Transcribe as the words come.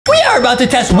are about to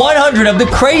test 100 of the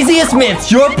craziest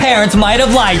myths your parents might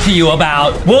have lied to you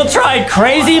about. We'll try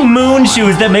crazy moon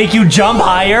shoes that make you jump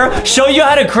higher, show you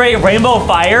how to create rainbow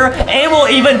fire, and we'll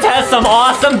even test some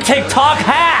awesome TikTok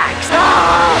hacks.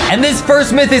 And this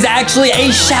first myth is actually a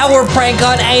shower prank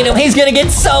on Adam. He's gonna get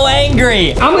so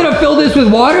angry. I'm gonna fill this with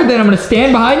water, then I'm gonna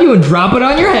stand behind you and drop it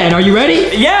on your head. Are you ready?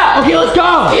 Yeah. Okay, let's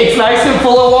go. It's nice and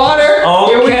full of water.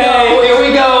 Okay. Here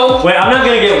we go. Wait, I'm not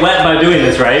gonna get wet by doing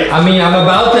this, right? I mean, I'm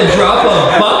about to drop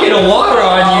a bucket of water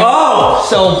on you. Oh.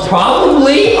 So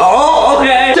probably. Oh,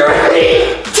 okay.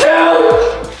 3,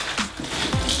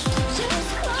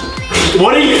 2.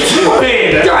 What are you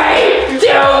doing? 3, 2,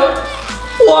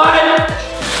 1.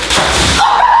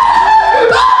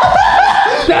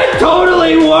 That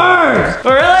totally worked.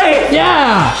 Really?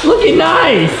 Yeah, looking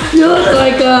nice. You look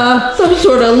like some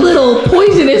sort of little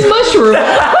poisonous mushroom.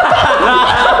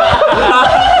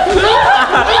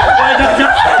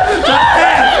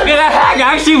 That hack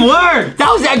actually worked.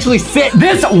 That was actually sick.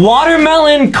 This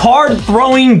watermelon card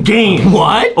throwing game.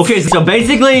 What? Okay, so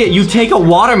basically you take a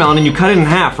watermelon and you cut it in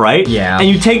half, right? Yeah. And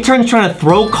you take turns trying to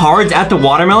throw cards at the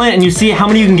watermelon and you see how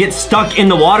many you can get stuck in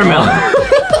the watermelon.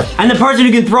 And the person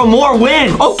who can throw more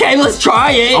wins. Okay, let's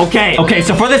try it. Okay,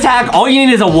 so for this hack, all you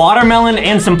need is a watermelon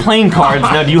and some playing cards.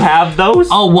 Now, do you have those?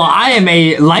 Oh, well, I am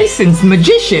a licensed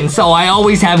magician, so I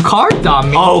always have cards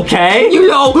on me. Okay. You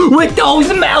know, with those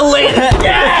melons.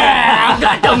 Yeah, I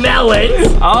got the melons.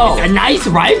 Oh. It's a nice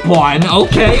ripe one.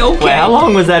 Okay. Wait, how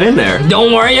long was that in there?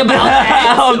 Don't worry about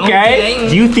that. Okay.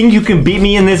 Do you think you can beat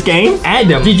me in this game?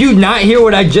 Adam, did you not hear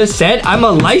what I just said? I'm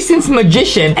a licensed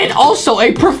magician and also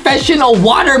a professional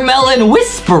watermelon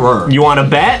whisperer. You want to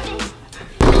bet?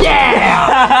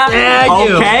 Yeah! Yeah, I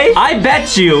do. Okay. I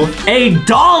bet you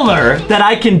 $1 that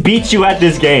I can beat you at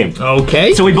this game.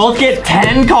 Okay. So we both get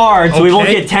 10 cards. So we both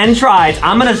get 10 tries.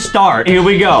 I'm going to start. Here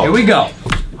we go. Here we go.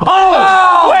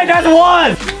 Oh! Wait, that's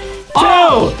 1,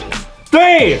 2,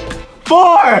 3,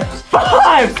 4,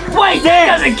 5. Wait, that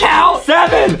doesn't count.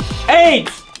 7,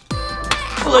 8.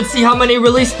 Let's see how many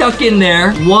really stuck in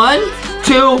there. 1,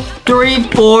 2, 3,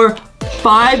 4,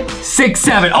 5, 6,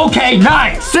 7. Okay,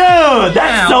 nice. Dude,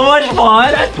 that's so much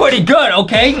fun. That's pretty good.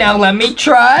 Okay, now let me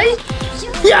try.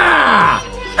 Yeah!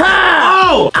 Ha!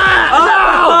 Oh! Ah!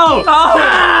 Oh! No! Oh!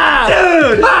 Ah!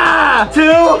 Dude! Ah! 2,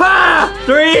 Ah!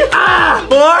 3, Ah!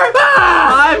 4,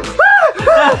 5.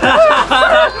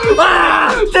 Ah!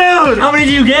 Dude, how many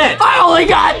do you get? I only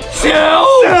got 2. Dude,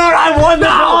 I won the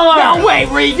dollar. No, wait,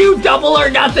 redo double or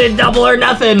nothing, double or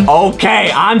nothing.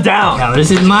 Okay, I'm down. Now,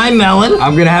 this is my melon.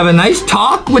 I'm gonna have a nice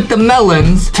talk with the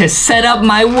melons to set up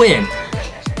my win.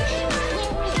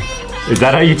 Is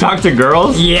that how you talk to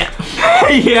girls? Yeah.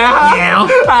 Yeah?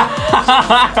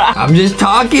 I'm just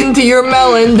talking to your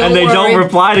melon, And they don't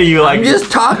reply to you like... I'm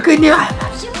just talking to...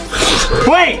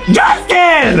 Wait,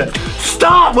 Justin!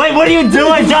 Stop! Wait, what are you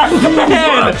doing, Justin?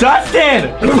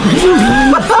 Justin!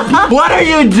 What are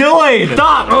you doing?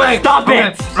 Stop! Stop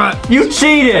it! You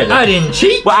cheated! I didn't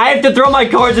cheat. Well, I have to throw my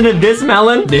cards into this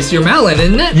melon? This your melon,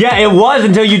 isn't it? Yeah, it was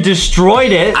until you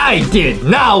destroyed it. I did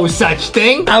no such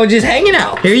thing. I was just hanging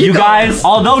out. Here you go. Guys,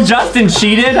 although Justin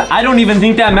cheated, I don't even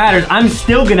think that matters. I'm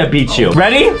still gonna beat you.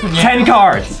 Ready? Yeah. 10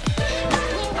 cards.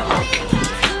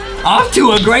 Off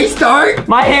to a great start.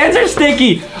 My hands are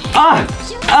sticky.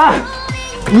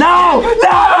 No!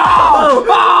 No!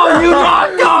 Oh, you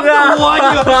knocked off the one.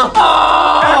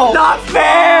 That's not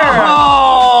fair.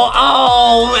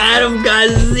 Oh, Adam got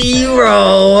 0.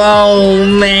 Oh,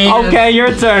 man. Okay,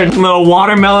 your turn, little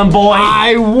watermelon boy.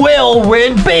 I will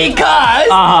win because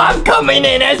I'm coming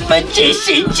in as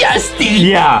Magician Justy.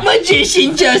 Yeah.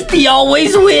 Magician Justy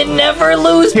always win, never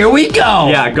lose. Here we go.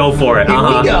 Yeah, go for it. Here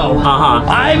we go.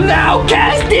 I'm now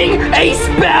casting a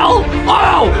spell.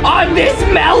 Oh, on this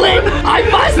melon. I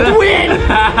must win.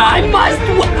 I must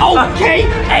win. Okay,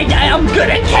 and I'm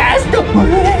gonna cast a...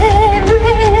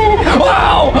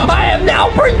 Wow, I have now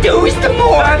produced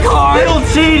more cards. Still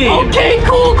cheating. Okay,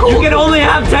 cool. You can only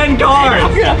have 10 cards.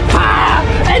 I'm gonna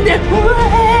and then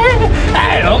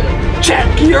Adam, check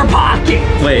your pocket.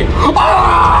 Wait.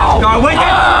 Oh! Wait,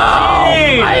 that's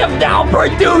cheating. I have now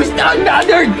produced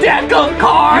another deck of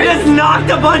cards. You just knocked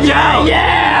a bunch out.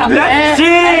 Yeah. That's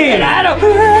cheating. And Adam.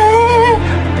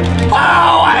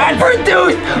 Oh, I have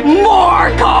produced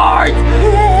more cards.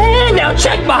 Now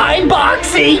check Check behind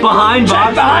Boxy. Behind Boxy?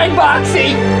 Check behind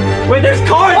Boxy. Wait, there's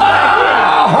cards back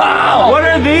here. What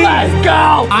are these? Let's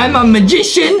go. I'm a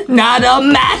magician, not a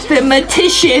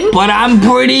mathematician, but I'm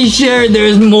pretty sure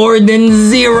there's more than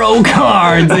 0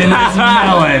 cards in this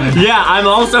melon. Yeah, I'm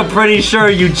also pretty sure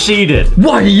you cheated.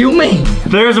 What do you mean?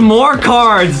 There's more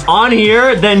cards on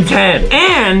here than 10.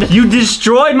 And you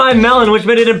destroyed my melon, which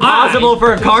made it impossible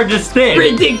for a card to stick.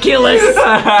 Ridiculous.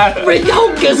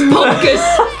 Hocus pocus.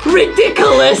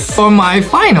 Ridiculous. For my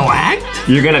final act,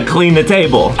 You're gonna clean the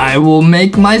table. I will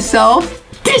make myself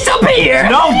disappear.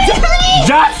 No,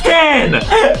 Justin!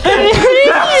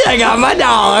 I got my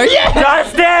 $1. Yeah.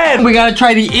 Justin! We gotta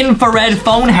try the infrared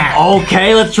phone hack.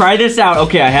 Okay, let's try this out.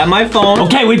 Okay, I have my phone.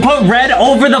 Okay, we put red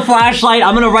over the flashlight.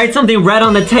 I'm gonna write something red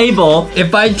on the table.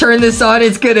 If I turn this on,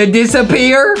 it's gonna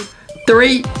disappear.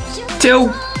 3, 2,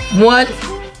 1.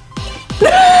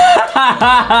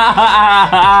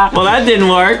 Well, that didn't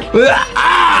work.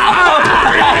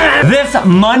 This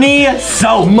money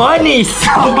soap. Money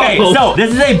soap. Okay, so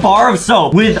this is a bar of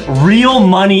soap with real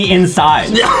money inside.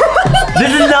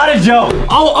 This is not a joke.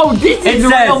 Oh, this is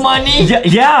real money?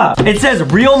 Yeah, it says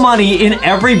real money in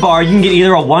every bar. You can get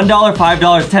either a $1, $5,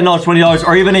 $10, $20,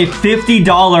 or even a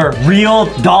 $50 real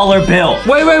dollar bill.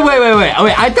 Wait.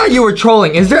 I thought you were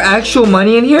trolling. Is there actual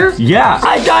money in here? Yeah.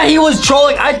 I thought he was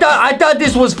trolling. I thought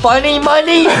this was funny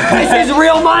money. This is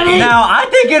real money. Now, I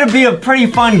think it'd be a pretty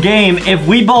fun game if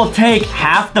we both take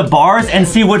half the bars and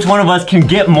see which one of us can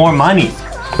get more money.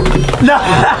 No,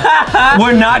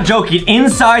 we're not joking.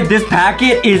 Inside this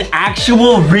packet is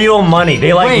actual real money.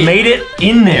 They made it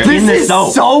in there. This is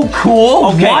soap. so cool.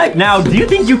 Okay, what? Now do you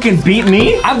think you can beat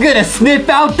me? I'm gonna sniff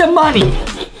out the money.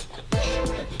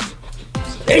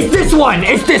 It's this one.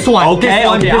 It's this one. Okay,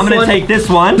 I'm gonna take this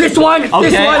one. This one. Okay,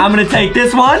 this one. I'm gonna take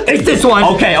this one. It's this one.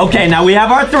 Okay, now we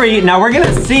have our 3. Now we're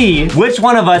gonna see which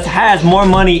one of us has more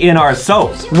money in our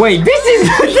soap. Wait, this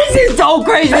is so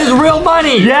crazy. This is real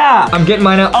money. Yeah. I'm getting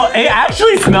mine out. Oh, it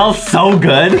actually smells so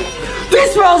good.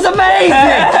 This smells amazing.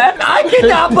 I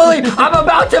cannot believe I'm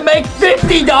about to make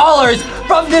 $50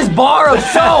 from this bar of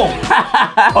soap.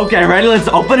 Okay, ready? Let's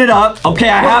open it up. Okay,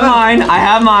 I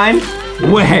have mine.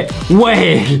 Wait.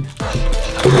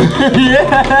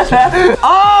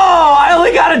 Oh, I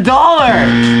only got $1.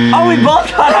 Oh, we both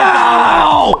got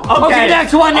 $1. Okay,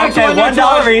 next one.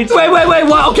 $1 each. Wait.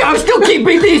 What? Okay, I'm still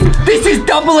keeping these. This is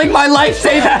doubling my life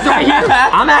savings right here.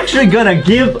 I'm actually gonna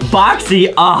give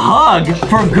Boxy a hug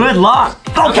for good luck.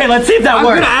 Okay, let's see if that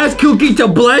works. I'm gonna ask Cookie to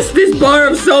bless this bar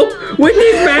of soap with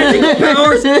these magical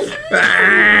powers.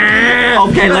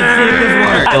 Okay, let's see if this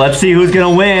works. Okay, let's see who's gonna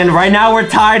win. Right now, we're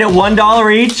tied at $1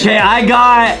 each. Okay, I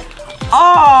got...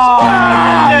 Oh,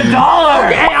 $1.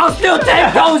 Okay, I'll still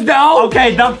take those though.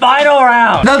 Okay, the final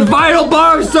round. The final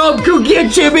bar of soap, Cookie and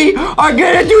Chibi are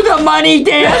gonna do the money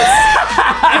dance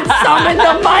and summon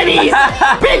the monies.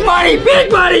 Big money,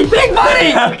 big money, big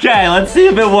money. Okay, let's see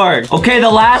if it works. Okay, the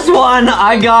last one,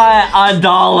 I got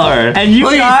 $1. And you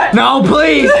got... No,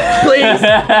 please.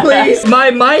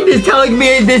 My mind is telling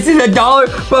me this is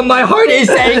 $1, but my heart is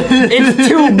saying it's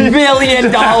 $2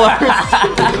 billion.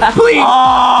 Please.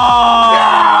 Oh.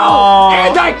 No!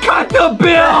 And I cut the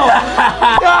bill!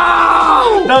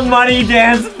 No! The money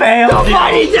dance failed. The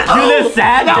money dance. Do the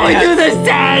sad dance. Now we do the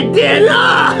sad dance.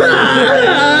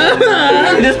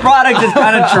 This product is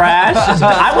kind of trash.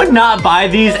 I would not buy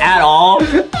these at all.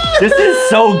 This is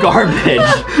so garbage.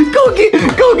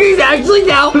 Cookie's actually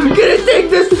now gonna take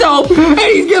the soap and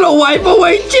he's gonna wipe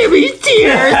away Jimmy's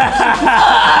tears.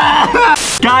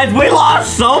 Guys, we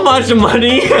lost so much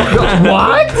money.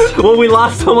 What? Well, we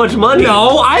lost so much money.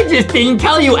 No, I just didn't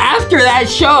tell you after that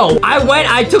show.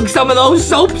 I took some of those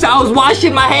soaps. I was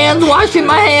washing my hands.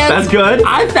 That's good.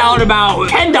 I found about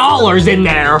 $10 in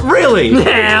there. Really?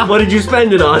 Yeah. What did you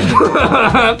spend it on?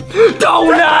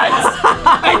 Donuts.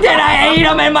 And then I ate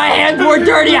them and my hands were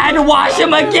dirty. I had to wash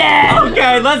them again.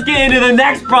 Okay, let's get into the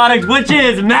next product, which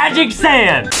is magic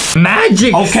sand.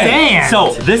 Magic sand?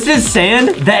 So this is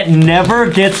sand that never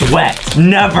gets wet.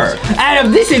 Never.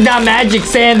 Adam, this is not magic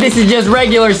sand. This is just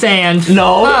regular sand.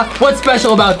 No. What's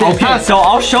special about this? Okay, so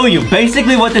I'll show you.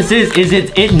 Basically what this is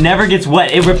it never gets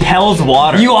wet. It repels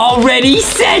water. You already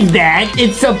said that.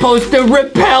 It's supposed to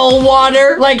repel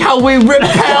water, like how we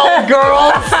repel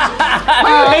girls.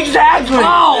 Exactly.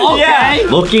 Oh, okay.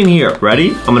 Yeah. Look in here.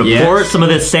 Ready? I'm gonna pour some of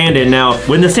this sand in. Now,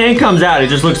 when the sand comes out, it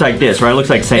just looks like this, right? It looks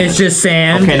like sand. It's just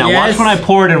sand. Okay, now watch when I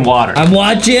pour it in water. I'm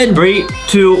watching. 3,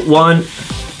 2, 1.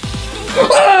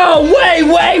 Oh,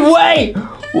 wait.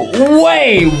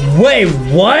 Wait,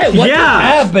 what? What just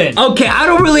happened? Okay, I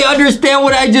don't really understand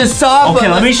what I just saw. Okay,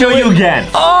 let me show you again.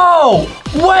 Oh,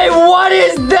 wait, what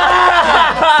is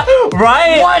that?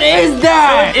 Right? What is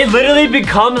that? It literally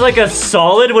becomes like a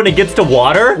solid when it gets to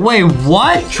water. Wait,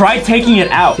 what? Try taking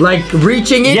it out. Like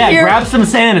reaching in here? Yeah, grab some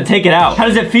sand and take it out. How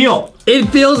does it feel? It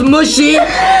feels mushy.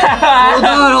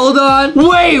 Hold on.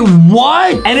 Wait,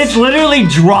 what? And it's literally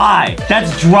dry.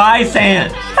 That's dry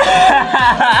sand.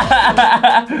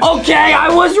 Okay,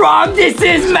 I was wrong. This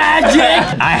is magic.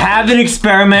 I have an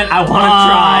experiment I want to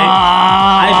try.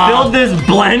 I filled this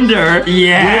blender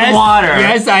with water.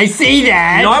 Yes, I see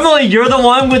that. Normally, you're the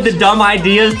one with the dumb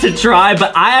ideas to try,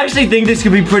 but I actually think this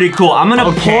could be pretty cool. I'm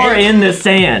gonna pour in the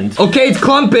sand. Okay, it's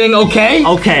clumping, okay?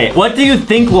 Okay, what do you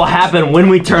think will happen when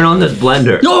we turn on this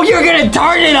blender? Oh, you're gonna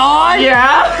turn it on?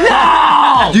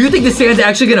 Yeah. No! Do you think the sand's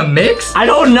actually gonna mix? I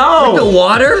don't know. With the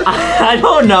water? I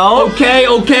don't know. Okay.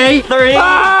 3,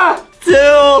 2,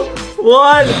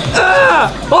 1.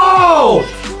 Oh!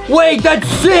 Wait, that's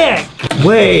sick!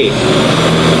 Wait,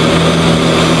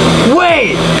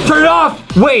 turn it off!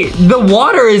 Wait, the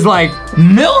water is like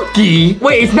milky.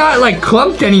 Wait, it's not like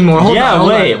clumped anymore. Hold on.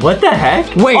 What the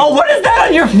heck? Wait. Oh, what is that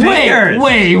on your fingers?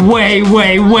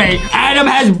 Wait. Adam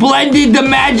has blended the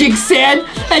magic sand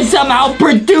and somehow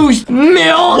produced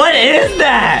milk. What is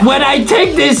that? When I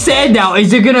take this sand out,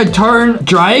 is it gonna turn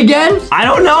dry again? I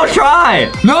don't know,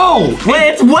 try. No.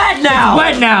 Wait, it's wet now. It's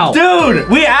wet now. Dude,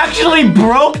 we actually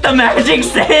broke the magic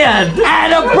sand.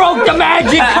 Adam broke the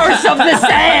magic curse of the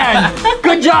sand.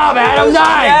 Good job, Adam. Nice.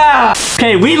 Yeah.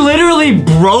 Okay, we literally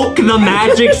broke the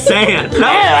magic sand.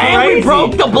 And we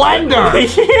broke the blender.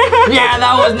 Yeah,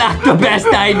 that was not the best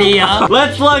idea.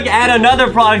 Let's look at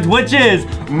another product, which is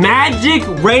Magic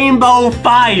Rainbow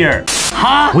Fire.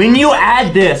 Huh? When you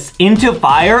add this into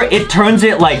fire, it turns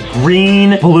it like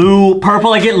green, blue,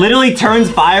 purple. Like it literally turns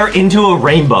fire into a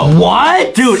rainbow.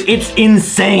 What? Dude, it's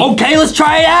insane. Okay, let's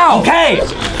try it out. Okay.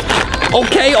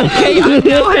 I'm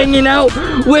now hanging out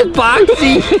with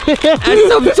Boxy at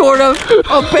some sort of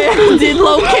abandoned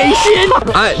location.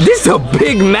 This is a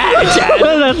big match,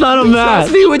 Adam. That's not a match.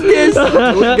 Trust me with this.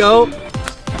 Here we go.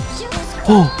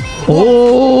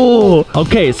 Oh,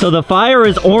 okay, so the fire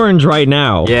is orange right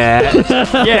now. Yes.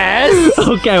 Yes.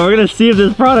 Okay, we're gonna see if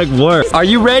this product works. Are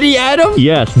you ready, Adam?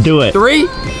 Yes, do it. 3,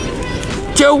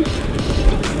 2,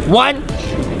 1.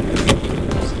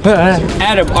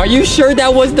 Adam, are you sure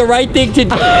that was the right thing to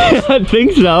do? I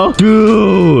think so.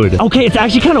 Dude. Okay, it's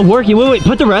actually kind of working. Wait,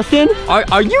 put the rest in.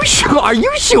 Are you sure? Are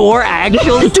you sure,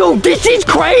 actually? Dude, this is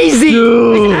crazy.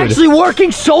 Dude. It's actually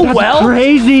working so well.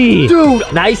 Crazy. Dude,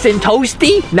 nice and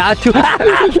toasty. Not too hot.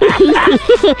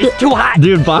 It's too hot.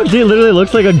 Dude, Boxy literally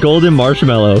looks like a golden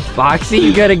marshmallow. Boxy,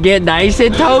 you gotta get nice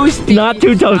and toasty. Not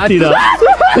too toasty, though.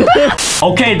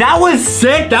 Okay, that was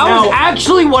sick. That was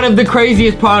actually one of the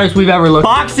craziest products we've ever looked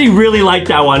at. Boxy really liked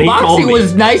that one. He told me. Boxy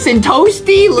was nice and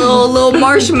toasty, little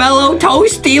marshmallow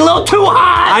toasty, a little too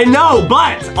hot. I know,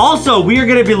 but also we are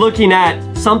gonna be looking at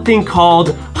something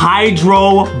called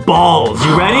hydro balls.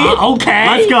 You ready? Okay.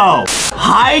 Let's go.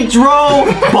 Hydro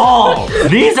balls.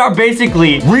 These are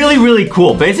basically really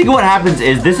cool. Basically what happens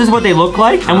is this is what they look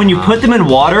like, and when you put them in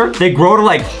water, they grow to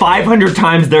like 500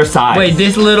 times their size. Wait,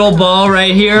 this little ball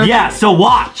right here? Yeah, so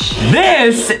watch.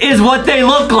 This is what they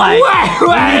look like. Wait,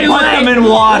 when you put them in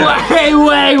water.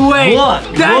 Wait.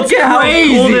 Look That's at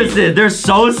crazy. how cool this is. They're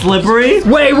so slippery.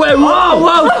 Wait,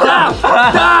 whoa,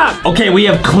 stop. Okay, we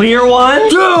have clear ones.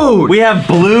 Dude. We have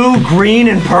blue, green,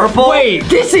 and purple. Wait,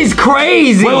 this is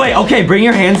crazy. Wait, okay, bring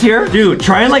your hands here. Dude,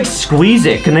 try and like squeeze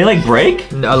it. Can they like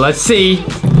break? No, let's see.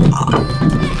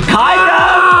 Kind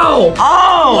of.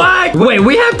 Oh. What? Wait,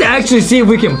 we have to actually see if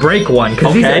we can break one,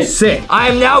 because these are sick. I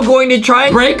am now going to try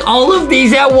and break all of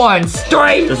these at once.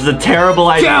 3. This is a terrible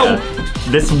idea.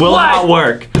 This will not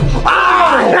work.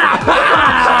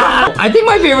 I think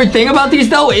my favorite thing about these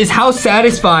though is how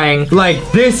satisfying like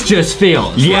this just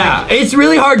feels. Yeah. Like, it's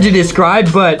really hard to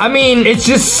describe, but I mean, it's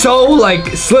just so like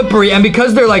slippery, and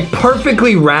because they're like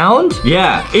perfectly round,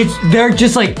 they're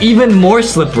just like even more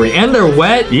slippery, and they're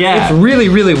wet. Yeah. It's really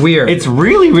weird. It's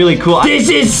really cool. This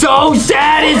is so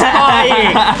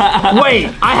satisfying.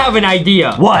 Wait, I have an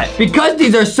idea. What? Because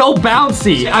these are so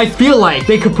bouncy, I feel like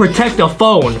they could protect a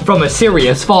phone from a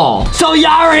serious fall. So you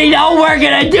already know what we're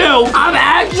gonna do. I'm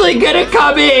actually gonna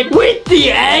come in with the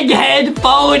egghead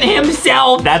phone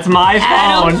himself. That's my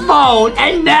phone. Adam's phone.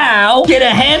 And now, get a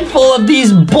handful of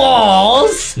these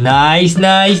balls. Nice.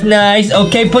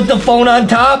 Okay, put the phone on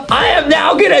top. I am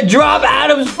now gonna drop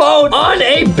Adam's phone on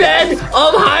a bed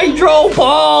of hydro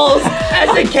balls as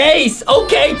a case.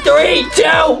 Okay, 3, 2,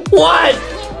 1.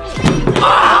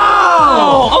 Oh!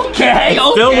 Oh, okay.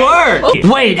 Still works.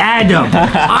 Wait, Adam.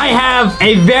 I have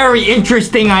a very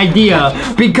interesting idea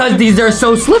because these are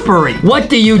so slippery. What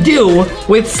do you do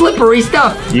with slippery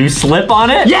stuff? You slip on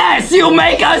it? Yes, you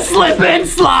make a slip and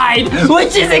slide,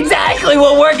 which is exactly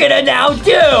what we're gonna now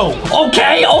do.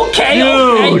 Okay.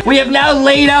 Dude. We have now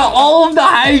laid out all of the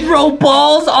hydro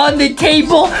balls on the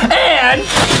table, and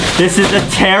This is a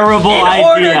terrible idea. in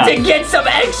order to get some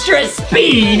extra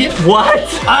speed, What?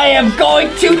 I am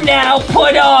going to now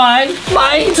put on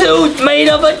my suit made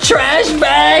of a trash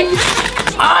bag.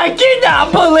 I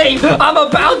cannot believe I'm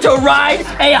about to ride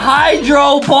a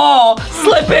hydro ball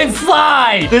slip and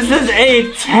slide. This is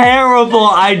a terrible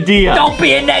idea. Don't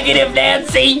be a negative,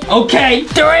 Nancy. Okay,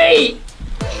 3,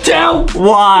 2,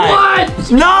 Why?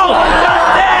 1. No!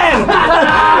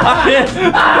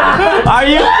 Justin! Are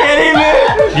you kidding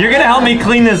me? You're gonna help me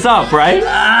clean this up, right?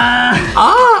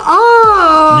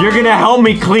 You're gonna help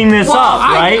me clean this up,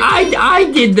 right?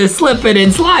 I did the slipping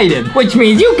and sliding, which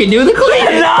means you can do the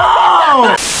cleaning.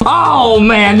 No! Oh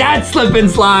man, that slip and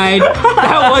slide,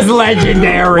 that was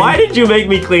legendary. Why did you make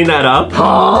me clean that up?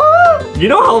 Huh? You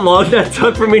know how long that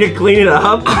took for me to clean it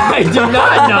up? I do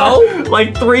not know.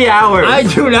 Like 3 hours. I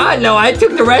do not know. I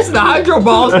took the rest of the hydro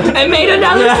balls and made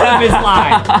another slip and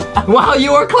slide while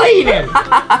you were cleaning.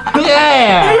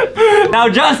 Yeah. Now,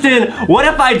 Justin, what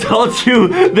if I told you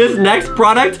this next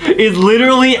product is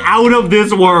literally out of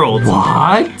this world?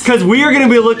 What? Because we are going to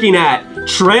be looking at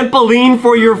trampoline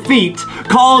for your feet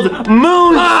called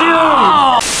Moon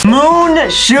Shoes. Moon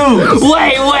Shoes.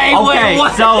 Wait, Okay,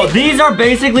 what? so these are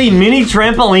basically mini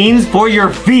trampolines for your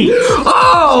feet.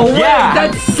 Oh, wait, Yeah.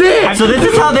 that's sick. So this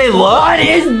is how they look. What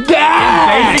is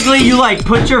that? Basically, you like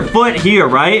put your foot here,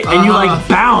 right? And you like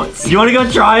bounce. You want to go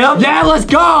try them? Yeah, let's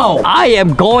go. I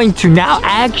am going to now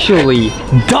actually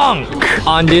dunk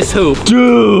on this hoop.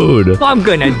 Dude. I'm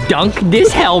gonna dunk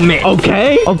this helmet.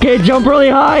 Okay, jump really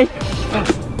high.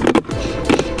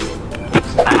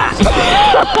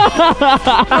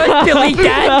 Delete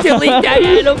that,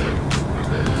 Adam.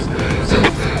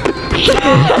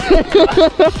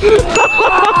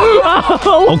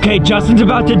 Okay, Justin's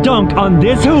about to dunk on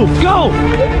this hoop. Go!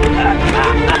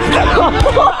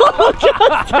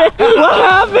 Justin, what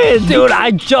happened? Dude,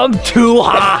 I jumped too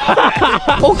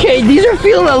high. Okay, these are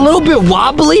feeling a little bit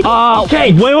wobbly.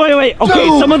 Okay. Wait. Okay,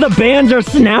 Dude. some of the bands are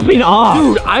snapping off.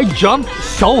 Dude, I jumped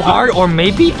so hard, or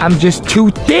maybe I'm just too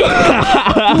thick.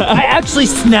 I actually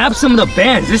snapped some of the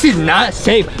bands. This is not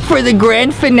safe. For the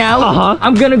grand finale,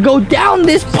 I'm gonna go down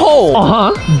this pole,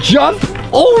 jump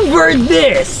over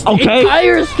this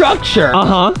entire structure,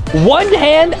 one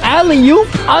hand alley-oop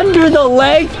under the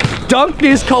leg, dunk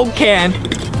this Coke can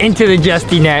into the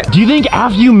Justy net. Do you think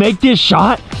after you make this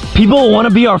shot, people will want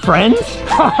to be our friends?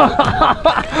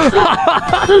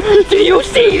 Do you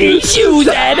see these shoes,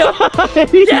 Adam?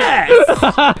 Yes.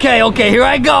 Okay, here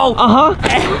I go.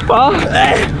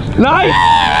 Nice!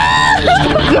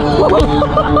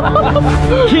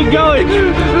 Keep going.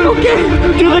 Okay.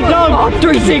 Do the dunk.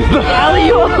 360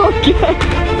 alley-oop. Okay.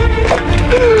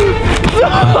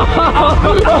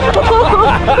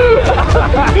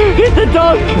 Hit the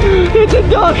dunk.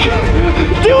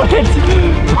 Do it.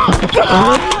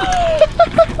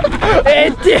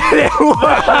 It didn't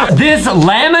work. This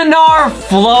laminar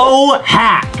flow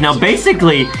hack. Now,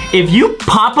 basically, if you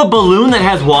pop a balloon that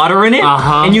has water in it,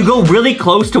 and you go really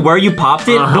close to where you popped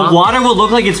it, the water will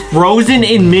look like it's frozen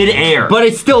in midair. But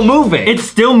it's still moving. It's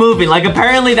still moving. Like,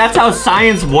 apparently, that's how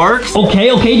science works. Okay,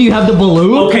 do you have the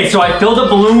balloon? Okay, so I filled a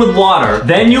balloon with water.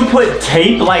 Then you put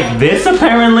tape like this,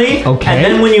 apparently. Okay. And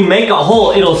then when you make a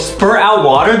hole, it'll spurt out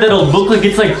water that'll look like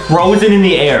it's like frozen in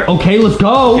the air. Okay, let's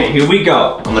go. Okay, here we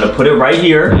go. I'm gonna put it right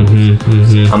here. I'm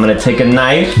gonna take a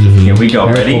knife. Here we go.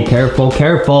 Ready? Careful.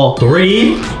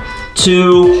 3,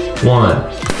 2,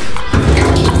 1.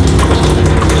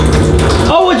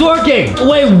 Oh, it's working.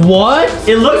 Wait, what?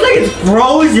 It looks like it's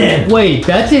frozen. Wait,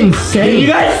 that's insane. Can you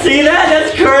guys see that?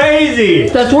 That's crazy.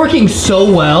 That's working so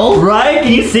well. Right?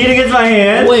 Can you see it against my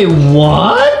hand? Wait,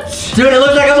 what? Dude, it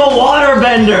looks like I'm a water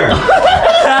bender.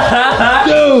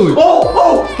 Dude. Oh.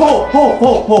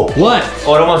 What?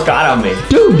 Oh, it almost got on me.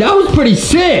 Dude, that was pretty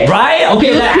sick. Right?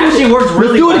 Okay, that actually works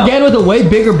really well. Let's do it again with a way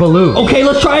bigger balloon. Okay,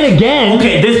 let's try it again.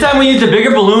 Okay, this time we used a bigger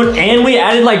balloon and we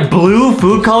added like blue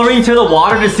food coloring to the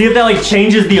water to see if that like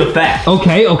changes the effect.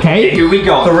 Okay. Here we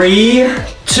go. 3,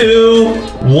 2,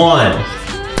 1.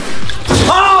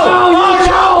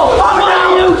 What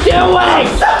are you doing?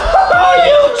 Are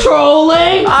you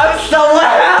trolling? I'm so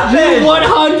laughing. You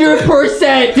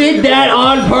 100% did that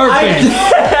on purpose.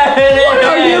 What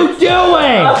are you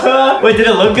doing? Wait, did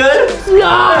it look good?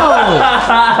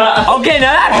 No! Okay,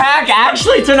 now that hack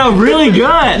actually turned out really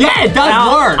good. Yeah, it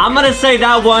does work. I'm gonna say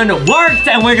that one worked,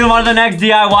 and we're gonna go on to the next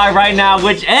DIY right now,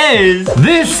 which is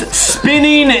this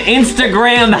spinning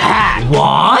Instagram hack.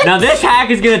 What? Now this hack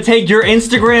is gonna take your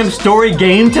Instagram story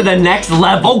game to the next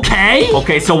level.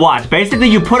 Okay, so watch. Basically,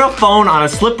 you put a phone on a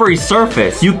slippery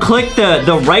surface. You click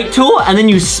the right tool, and then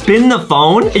you spin the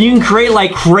phone, and you can create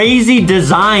like crazy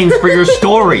designs for your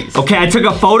stories. Okay, I took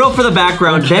a photo for the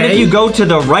background. Then if you go to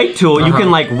the right tool, you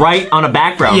can like write on a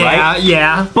background, right?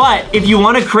 Yeah. But if you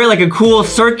want to create like a cool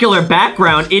circular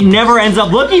background, it never ends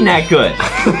up looking that good.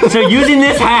 So using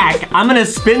this hack, I'm gonna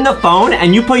spin the phone,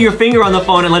 and you put your finger on the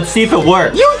phone, and let's see if it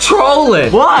works. You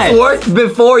trolling. What? It's worked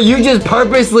before. You just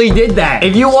purposely did that.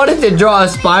 If you wanted to draw a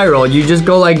spiral, you just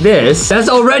go like this. That's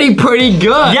already pretty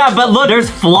good. Yeah, but look, there's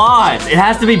flaws. It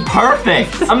has to be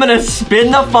perfect. I'm gonna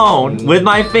spin the phone with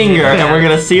my finger, and we're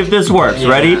gonna see if this works.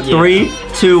 Ready? 3,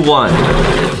 2, 1.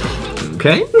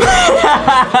 Okay.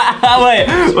 wait,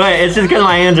 it's just because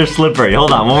my hands are slippery.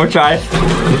 Hold on, one more try.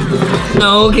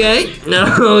 Okay.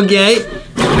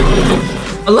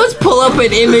 Let's pull up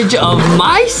an image of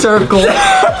my circle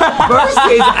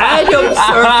versus Adam's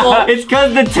circle. It's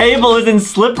because the table isn't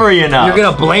slippery enough. You're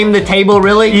gonna blame the table,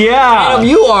 really? Yeah. Adam,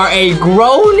 you are a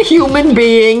grown human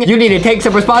being. You need to take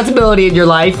some responsibility in your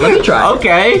life. Let me try.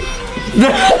 Okay.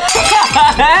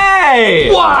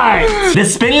 Hey! What? The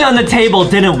spinning on the table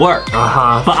didn't work.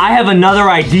 But I have another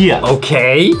idea.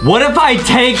 Okay. What if I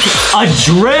take a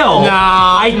drill?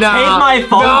 I take my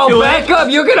phone to back up.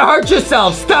 You're gonna hurt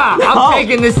yourself. Stop. I'm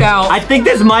taking this out. I think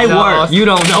this might work. You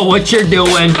don't know what you're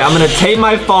doing. I'm gonna tape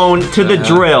my phone to the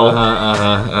drill.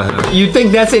 You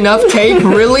think that's enough tape?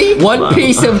 Really? One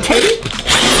piece of tape?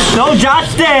 No,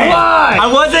 Justin! What? I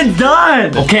wasn't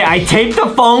done! Okay, I taped the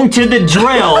phone to the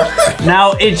drill.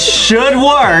 Now, it should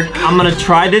work. I'm gonna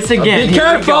try this again. Be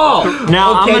careful!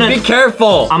 Now, be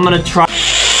careful! I'm gonna try.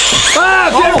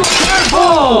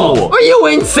 Careful! Are you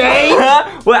insane?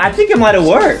 Well, I think it might have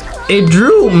worked. It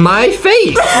drew my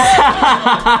face.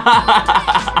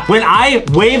 When I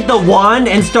wave the wand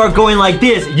and start going like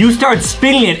this, you start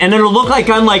spinning it, and it'll look like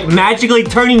I'm like magically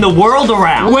turning the world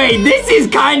around. Wait, this is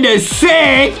kind of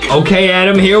sick. Okay,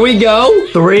 Adam, here we go.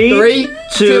 3,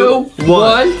 2,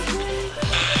 1.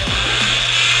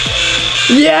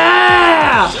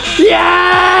 Yeah!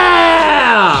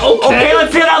 Yeah! Okay,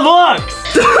 let's see how that looks.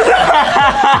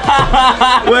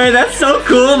 Wait, that's so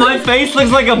cool. My face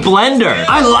looks like a blender.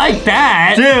 I like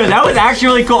that. Dude, that was actually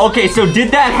really cool. Okay, so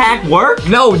did that hack work?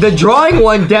 No, the drawing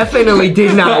one definitely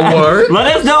did not work.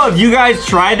 Let us know if you guys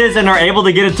tried this and are able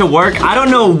to get it to work. I don't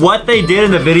know what they did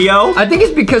in the video. I think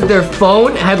it's because their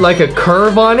phone had like a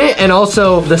curve on it, and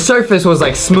also the surface was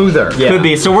like smoother. Yeah. Could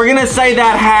be. So we're gonna say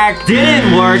that hack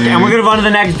didn't work, and we're gonna run to the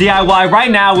next DIY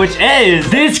right now, which is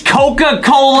this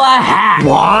Coca-Cola hack.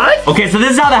 What? Okay, so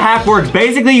this is how the hack works.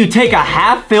 Basically, you take a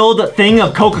half-filled thing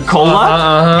of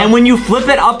Coca-Cola, and when you flip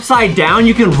it upside down,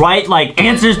 you can write like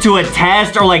answers to a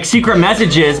test or like secret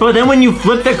messages. But then when you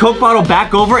flip the Coke bottle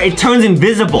back over, it turns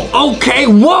invisible. Okay,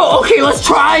 whoa, okay, let's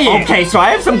try it. Okay, so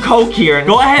I have some Coke here.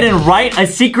 Go ahead and write a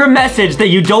secret message that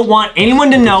you don't want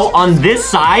anyone to know on this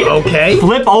side. Okay.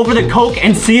 Flip over the Coke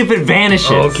and see if it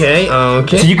vanishes. Okay.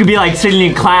 So you could be like sitting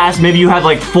in class, maybe you have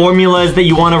like formulas that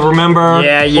you want to remember.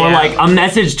 Yeah. Or like a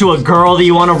message to a girl that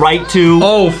you want to write to.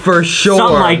 Oh, for sure.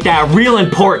 Something like that, real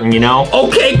important, you know?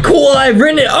 Okay, cool, I've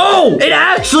written it. Oh, it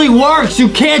actually works. You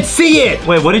can't see it.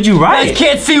 Wait, what did you write? I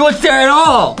can't see what's there at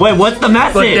all. Wait, what's the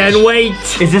message? But then wait.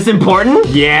 Is this important?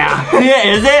 Yeah. Yeah,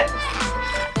 is it?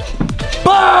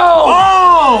 Boom!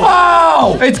 Oh!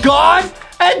 Oh! It's gone?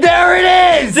 And there it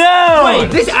is! Dude!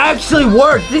 Wait, this actually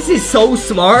worked. This is so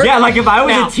smart. Yeah, like if I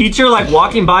was a teacher like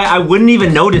walking by, I wouldn't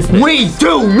even notice this. We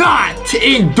do not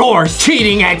endorse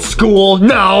cheating at school,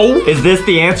 no. Is this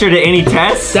the answer to any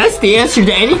test? That's the answer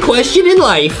to any question in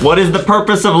life. What is the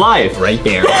purpose of life? Right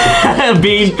there.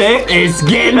 Being thick? It's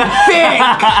getting thick.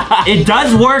 It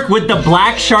does work with the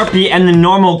black Sharpie and the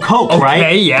normal Coke, right?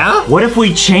 Okay, yeah. What if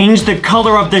we change the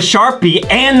color of the Sharpie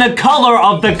and the color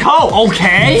of the Coke?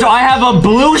 Okay. So I have a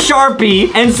blue Sharpie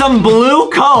and some blue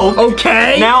Coke.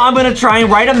 Okay. Now I'm gonna try and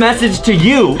write a message to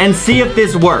you and see if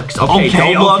this works. Okay,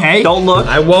 don't look. Okay. Don't look.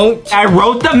 I won't. I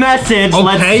wrote the message. Okay,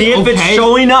 Let's see if it's okay.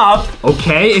 showing up.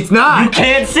 Okay, it's not. You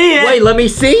can't see it. Wait, let me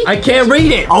see. I can't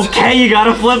read it. Okay, you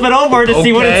gotta flip it over to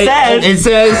see what it says. It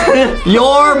says,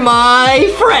 you're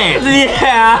my friend.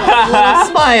 Yeah.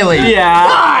 Smiley. Yeah.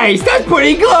 Nice, that's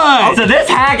pretty good. So this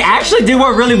hack actually did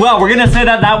work really well. We're gonna say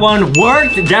that that one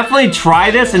worked. Definitely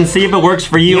try this and see if it works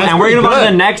for you. Yeah, and we're gonna go good.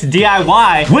 to the next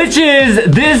DIY, which is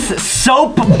this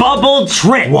soap bubble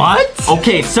trick. What?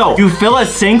 Okay, so you fill a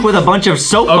sink with a bunch of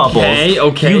soap bubbles.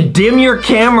 Okay. You dim your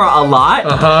camera a lot,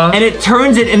 and it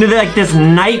turns it into like this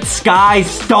night sky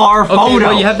star photo.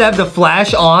 Well, you have to have the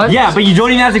flash on. Yeah, but you don't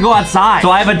even have to go outside. So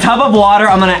I have a tub of water.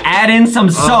 I'm gonna add in some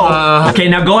soap. Okay,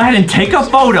 now go ahead and take a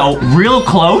photo real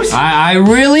close. I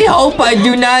really hope I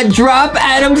do not drop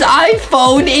Adam's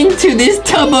iPhone into this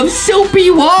tub of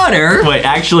soapy water. Wait,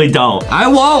 actually don't. I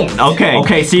won't.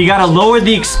 Okay, so you gotta lower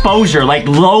the exposure, like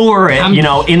lower it, you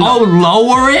know, in the... Oh,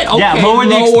 lower it? Okay, yeah, lower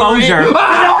the exposure.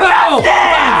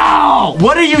 Oh,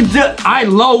 What are you doing? I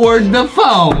lowered the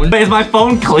phone. Is my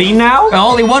phone clean now?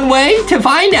 Only one way to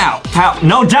find out. How?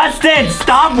 No, Justin,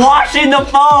 stop washing the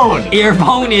phone. Your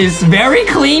phone is very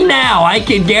clean now, I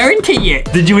can guarantee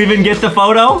it. Did you even get the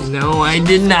photo? No, I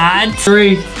did not.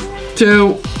 3,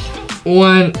 2,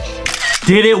 1.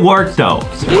 Did it work though?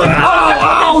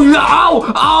 Oh,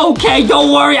 no. Okay,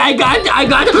 don't worry. I got oh, no, I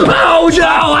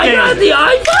got the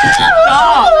iPhone.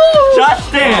 Oh,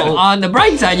 Justin. Well, on the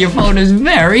bright side, your phone is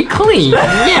very clean.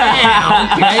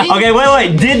 Yeah, okay. Okay,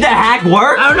 wait. Did the hack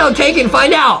work? I don't know. Take it and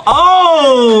find out.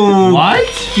 Oh. What?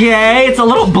 Okay, it's a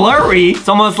little blurry. It's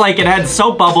almost like it had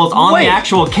soap bubbles on the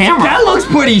actual camera. That looks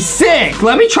pretty sick.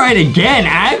 Let me try it again,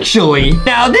 actually.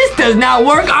 Now, this does not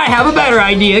work. I have a better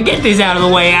idea. Get this out of the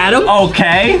way, Adam.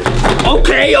 Okay.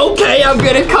 Okay. I'm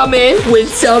gonna come in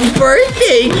with some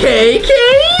birthday cake.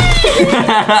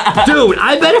 Dude,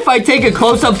 I bet if I take a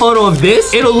close-up photo of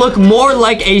this, it'll look more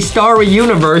like a starry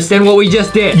universe than what we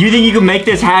just did. You think you can make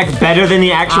this hack better than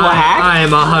the actual hack? I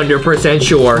am 100%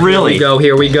 sure. Really?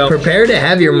 Here we go. Prepare to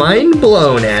have your mind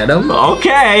blown, Adam.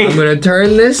 Okay. I'm gonna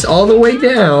turn this all the way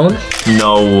down.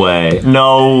 No way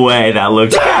that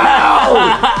looks...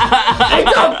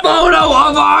 It's a photo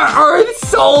of our Earth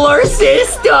solar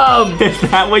system. Is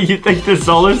that what you think the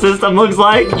solar system looks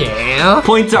like? Yeah.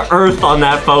 Point to Earth on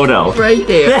that photo. Right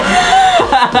there.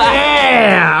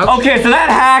 Yeah. Okay, so that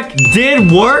hack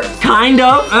did work, kind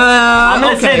of. I'm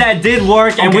gonna say that did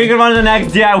work, and we're gonna run to the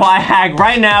next DIY hack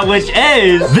right now, which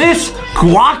is this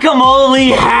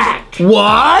guacamole hack.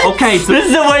 What? Okay, so this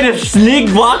is a way to sneak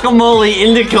guacamole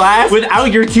into class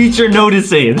without your teacher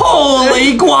noticing.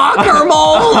 Holy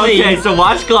guacamole! Okay, so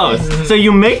watch close. So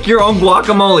you make your own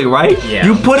guacamole, right? Yeah.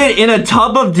 You put it in a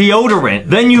tub of deodorant,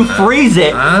 then you freeze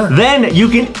it, then you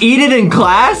can eat it in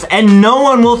class, and no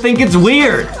one will think it's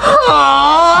weird.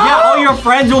 Yeah, all your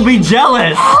friends will be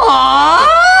jealous.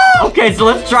 Okay, so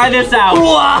let's try this out.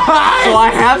 What? So I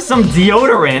have some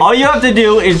deodorant. All you have to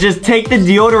do is just take the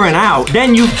deodorant out.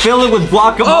 Then you fill it with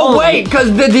guacamole. Oh, wait,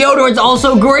 because the deodorant's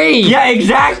also green. Yeah,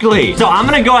 exactly. So I'm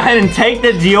gonna go ahead and take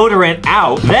the deodorant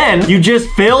out. Then you just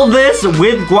fill this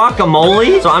with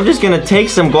guacamole. So I'm just gonna take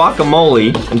some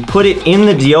guacamole and put it in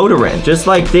the deodorant, just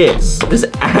like this. This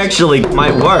actually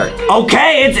might work.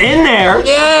 Okay, it's in there.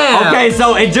 Yeah. Okay,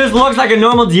 so it just looks like a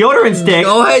normal deodorant stick.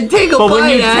 Go ahead, take a bite, But when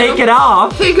you take it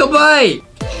off, take a bite.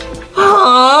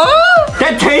 Huh?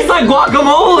 that tastes like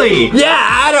guacamole. Yeah,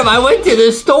 Adam, I went to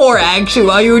the store, actually,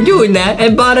 while you were doing that,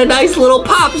 and bought a nice little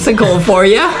popsicle for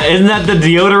you. Isn't that the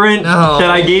deodorant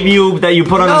that I gave you that you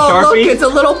put on a Sharpie? Look, it's a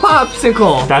little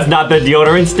popsicle. That's not the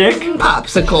deodorant stick?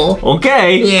 Popsicle.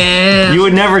 Okay. Yeah. You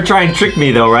would never try and trick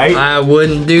me though, right? I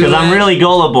wouldn't do that. Because I'm really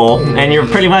gullible, and you're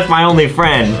pretty much my only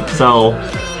friend, so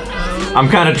I'm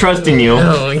kind of trusting you.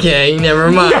 Okay,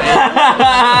 never mind.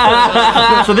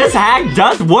 So this hack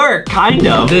does work, kind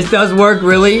of. This does work,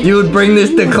 really? You would bring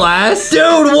this to class?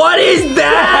 Dude, what is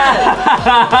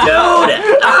that?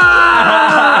 Dude!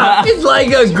 Ah! It's like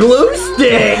a glue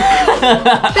stick.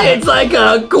 It's like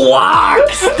a guac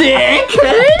stick.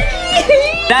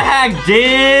 That hack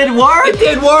did work. It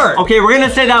did work. Okay, we're gonna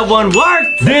say that one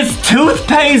worked. This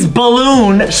toothpaste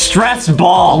balloon stress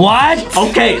ball. What?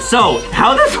 Okay, so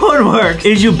how this one works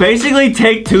is you basically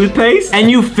take toothpaste and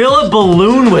you fill a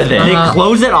balloon with it. They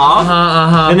close it off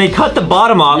and they cut the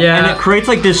bottom off and it creates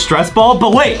like this stress ball.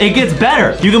 But wait, it gets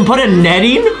better. You can put a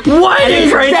netting. What and is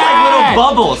it creates that? like little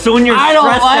bubbles. So when you're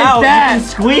stressed out, you can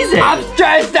squeeze it. I'm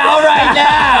stressed out right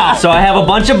now. So I have a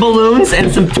bunch of balloons and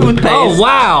some toothpaste. Oh,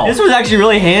 wow. This was actually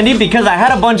really handy because I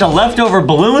had a bunch of leftover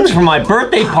balloons from my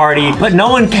birthday party, but no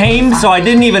one came, so I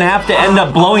didn't even have to end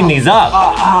up blowing these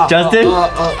up. Justin,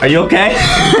 are you okay?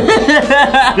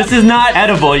 This is not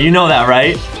edible, you know that,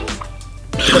 right?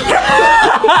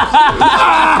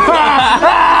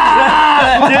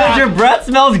 Dude, your breath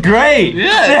smells great.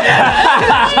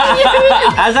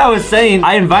 As I was saying,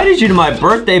 I invited you to my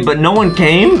birthday, but no one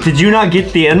came. Did you not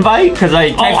get the invite? Because I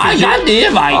texted I got the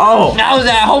invite. Oh. I was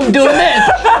at home doing this.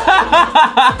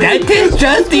 Dentist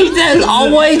Justy says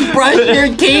always brush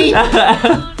your teeth.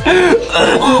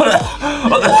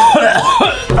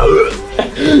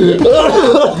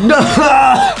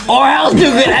 Or else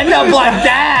you could end up like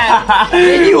that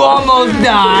and you almost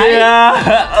die.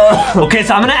 Yeah. Okay,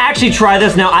 so I'm gonna actually try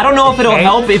this now. I don't know if it'll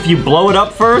help if you blow it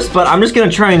up first, but I'm just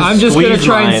gonna try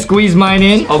and squeeze mine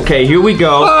in. Okay, here we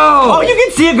go. Oh, you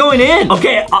can see it going in.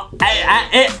 Okay,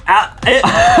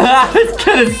 it's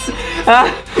gonna.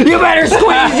 You better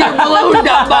squeeze your balloon,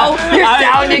 Dumbo. You're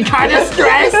sounding kind of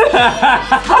stressed.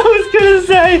 I was gonna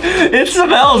say, it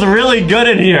smells really good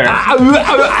in here. I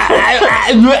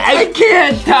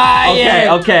can't tie it.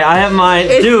 Okay, I have mine.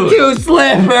 It's Dude, too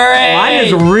slippery. mine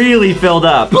is really filled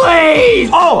up. Please.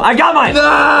 Oh, I got mine.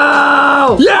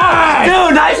 No. Yes.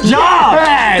 Dude, nice job.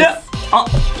 Yes.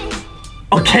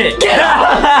 Okay. Get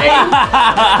off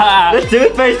The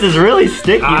toothpaste is really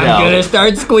sticky I'm now. gonna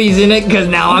start squeezing it because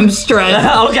now I'm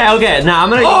stressed. Okay. Now I'm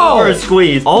gonna go for a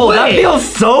squeeze. Oh, that feels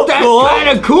so cool. That's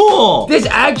kind of cool. This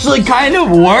actually kind of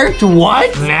worked.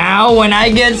 What? Now when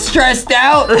I get stressed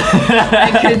out,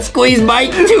 I can squeeze my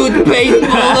toothpaste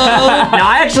balloon. Now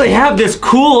I actually have this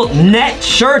cool net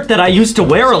shirt that I used to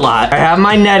wear a lot. I have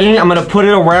my netting. I'm gonna put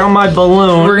it around my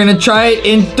balloon. We're gonna try it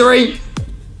in 3,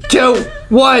 2,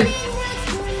 1.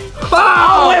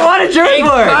 Oh, wait, what did yours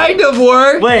work? It kind of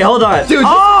worked. Wait, hold on. Dude,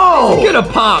 this is gonna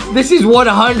pop. This is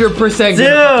 100% Dude.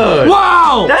 gonna pop.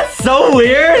 Wow. That's so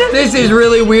weird. This is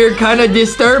really weird, kind of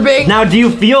disturbing. Now, do you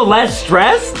feel less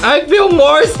stressed? I feel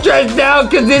more stressed out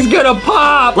because it's gonna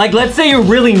pop. Like, let's say you're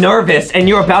really nervous and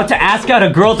you're about to ask out a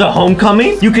girl to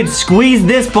homecoming. You could squeeze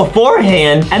this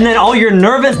beforehand and then all your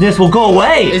nervousness will go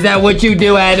away. Is that what you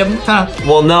do, Adam? Huh?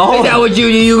 Well, no. Is that what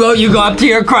you do? You go up to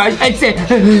your crush and say,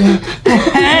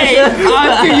 hey, do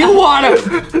you wanna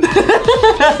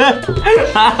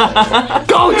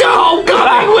go to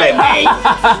homecoming with me?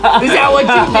 Is that what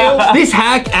you do? This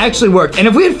hack actually worked. And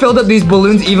if we had filled up these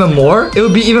balloons even more, it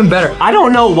would be even better. I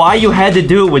don't know why you had to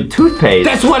do it with toothpaste.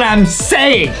 That's what I'm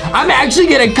saying. I'm actually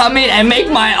gonna come in and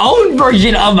make my own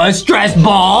version of a stress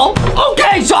ball.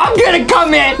 Okay, so I'm gonna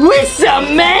come in with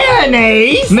some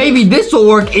mayonnaise. Maybe this will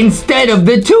work instead of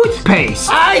the toothpaste.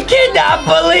 I cannot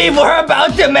believe we're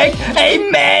about to make a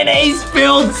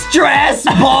mayonnaise-filled stress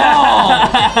ball.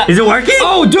 Is it working?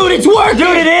 Oh, dude, it's working.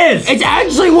 Dude, it is. It's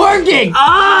actually working.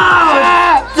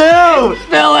 Dude.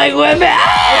 Filling with me.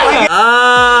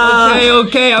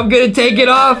 Okay, I'm gonna take it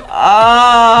off.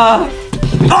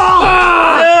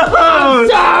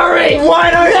 Sorry.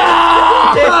 Why don't you?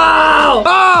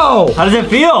 Oh! How does it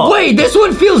feel? Wait, this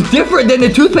one feels different than the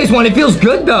toothpaste one. It feels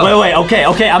good though. Wait, okay.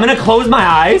 I'm gonna close my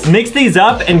eyes, mix these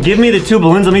up, and give me the 2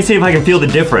 balloons. Let me see if I can feel the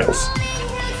difference.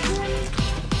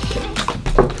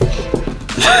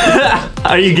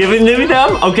 Are you giving me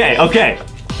them? Okay.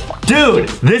 Dude,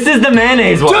 this is the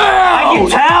mayonnaise one. Dude, I can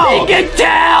tell. You can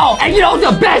tell. And you know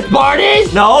what the best part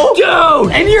is? No.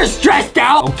 Dude, if you're stressed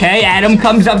out, okay, Adam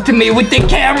comes up to me with the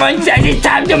camera and says it's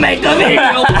time to make a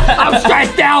video. I'm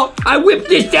stressed out. I whip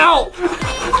this out.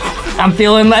 I'm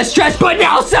feeling less stressed, but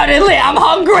now suddenly I'm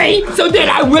hungry. So then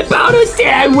I whip out a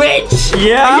sandwich.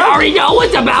 Yeah? And you already know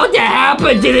what's about to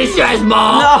happen to this stress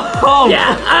ball. No.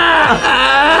 Yeah.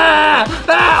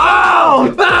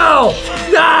 Oh.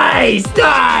 Nice.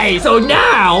 So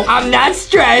now I'm not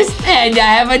stressed and I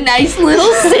have a nice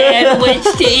little sandwich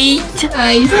to eat.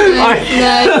 Nice. Are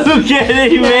you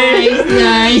kidding me?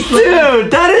 Nice. Dude,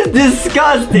 that is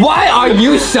disgusting. Why are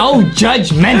you so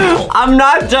judgmental? I'm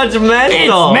not judgmental.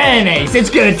 It's mayonnaise. It's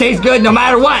gonna taste good no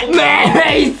matter what.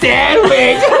 Mayonnaise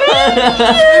sandwich.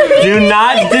 Do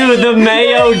not do the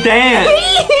mayo dance.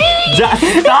 Just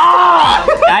stop.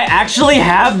 I actually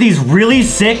have these really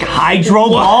sick hydro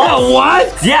balls.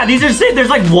 What? Yeah, these are sick. There's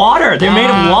like water. They're made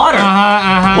of water.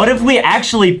 What if we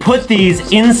actually put these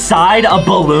inside a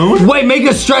balloon? Wait, make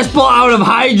a stress ball out of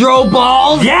hydro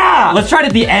balls? Yeah. Let's try it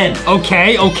at the end.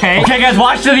 Okay. Okay, guys,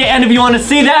 watch to the end if you want to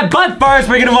see that. But first,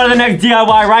 we're gonna go to the next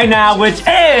DIY right now, which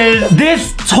is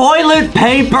this toilet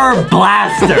paper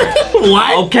blaster.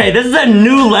 What? Okay, this is a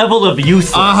new level of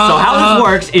useless. So how this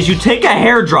works is you take a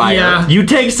hairdryer, you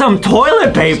take some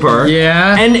toilet paper,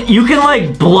 and you can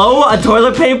like blow a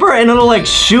toilet paper and it'll like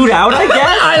shoot out, I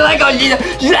guess. I like how I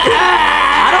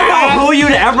I don't know who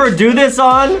you'd ever do this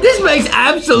on. This makes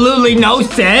absolutely no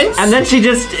sense. And then she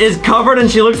just is covered and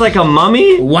she looks like a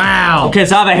mummy. Wow. Okay,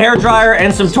 so I have a hairdryer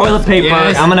and some toilet paper.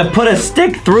 Yes. I'm gonna put a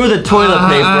stick through the toilet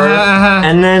paper.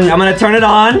 And then I'm gonna turn it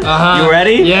on. You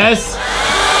ready? Yes.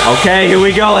 Okay, here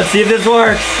we go. Let's see if this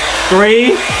works.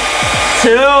 3,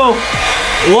 2,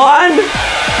 1.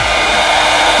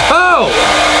 Oh!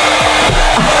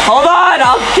 Hold on,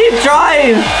 I'll keep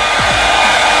trying.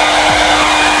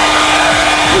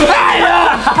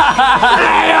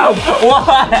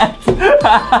 What?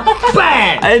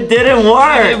 Bang! It didn't work.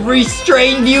 I have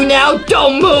restrained you now.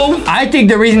 Don't move. I think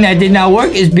the reason that did not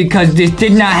work is because this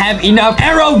did not have enough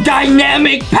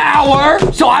aerodynamic power.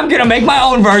 So I'm gonna make my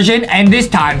own version, and this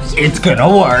time it's gonna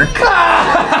work.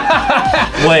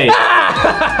 Wait.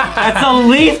 That's a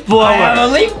leaf blower. I have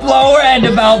a leaf blower and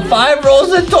about 5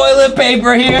 rolls of toilet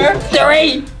paper here.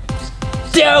 3,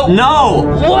 2, No.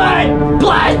 1.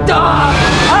 Blast off!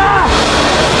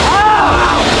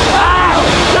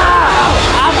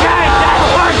 Okay, that's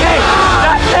working.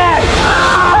 That's it.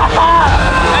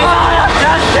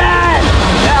 Justin.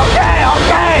 Okay.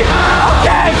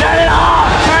 Turn it off.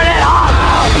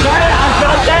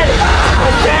 Justin.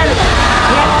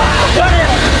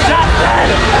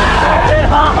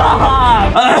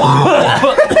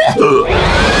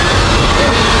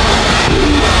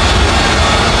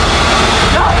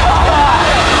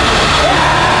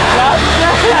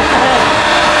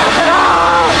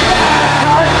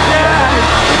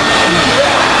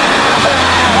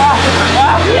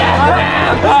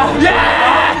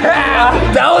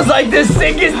 That was like the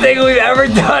sickest thing we've ever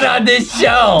done on this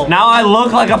show. Now I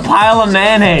look like a pile of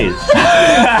mayonnaise.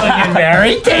 Looking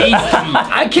very tasty.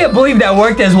 I can't believe that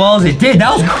worked as well as it did.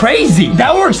 That was crazy.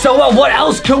 That worked so well. What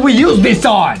else could we use this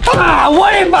on?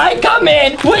 What if I come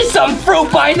in with some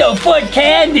fruit by the foot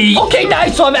candy? Okay,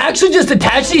 nice. So I'm actually just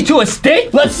attaching these to a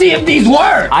stick. Let's see if these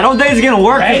work. I don't think it's gonna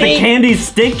work because the Ready? candy's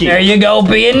sticky. There you go,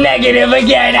 being negative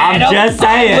again, Adam. I'm just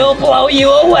saying. I will blow you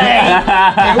away.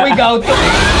 Here we go.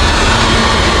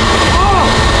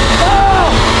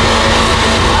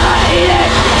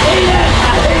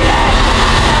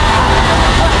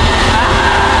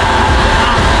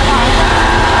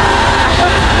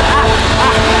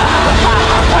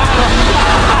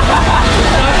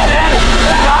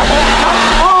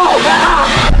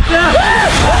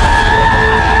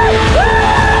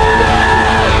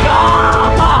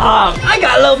 I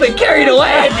got a little bit carried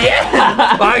away at the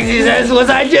end. Foxy says, was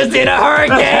I just in a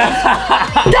hurricane?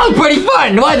 That was pretty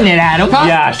fun, wasn't it, Adam? Huh?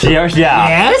 Yeah, sure, yeah.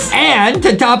 Yes, and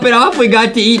to top it off, we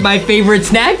got to eat my favorite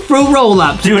snack, fruit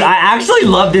roll-ups. Dude, I actually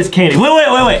love this candy.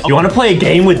 Wait. You want to play a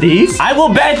game with these? I will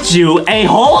bet you a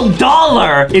whole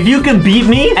 $1 if you can beat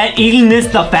me at eating this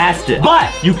the fastest.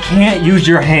 But you can't use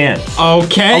your hands.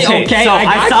 Okay. So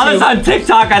I saw this on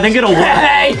TikTok. I think it'll work.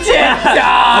 Hey,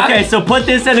 TikTok! Okay, so put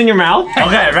this in your mouth.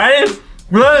 Okay, ready?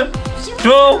 1,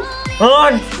 2,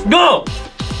 1, go!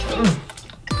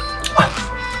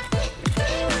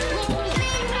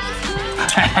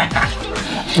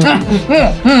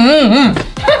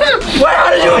 Wait, how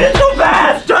did you eat it so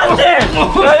fast? Justin!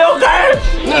 Are you okay?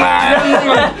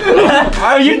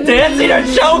 Are you dancing or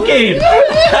choking?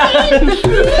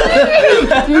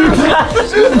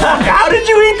 How did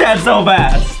you eat that so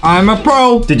fast? I'm a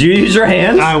pro. Did you use your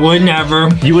hands? I would never.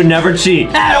 You would never cheat.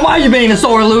 Adam, why are you being a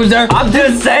sore loser? I'm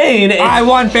just saying. I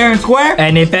want fair and square.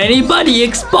 And if anybody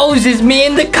exposes me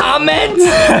in the comments,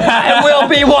 I will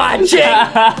be watching.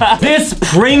 This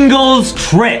Pringles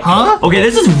trick. Huh? Okay,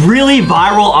 this is really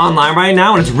viral online right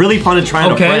now, and it's really fun to try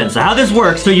on a friend. So how this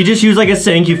works, so you just use like a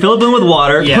sink, you fill it in with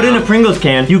water, put in a Pringles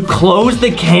can, you close the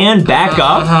can back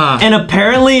up, and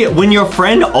apparently when your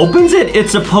friend opens it,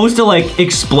 it's supposed to like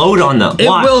explode on them. It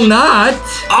will not.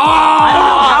 I don't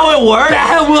know how it works.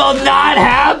 That will not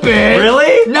happen.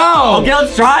 Really? No. Okay,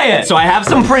 let's try it. So I have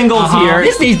some Pringles here.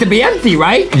 This needs to be empty,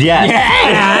 right? Yes.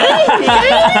 Yeah.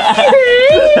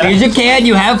 Here's your can.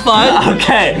 You have fun.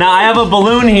 Okay, now I have a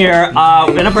balloon here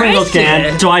in a Pringles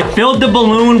can. So I filled the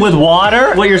balloon with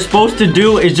water. What you're supposed to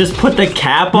do is just put the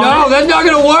cap on it. No, that's not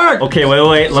gonna work. Okay,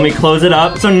 wait. Let me close it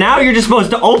up. So now you're just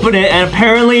supposed to open it, and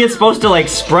apparently it's supposed to like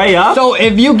spray up. So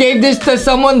if you gave this to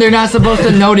someone, they're not supposed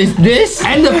to notice this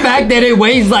and the fact that it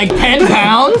weighs like 10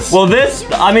 pounds? Well,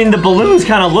 the balloons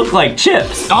kind of look like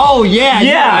chips. Oh, yeah.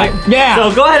 Yeah.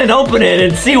 So go ahead and open it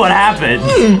and see what happens.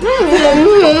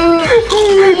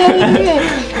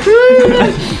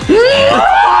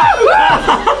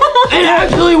 It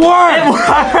actually worked. It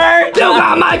worked. You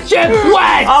got my chips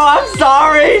wet. Oh, I'm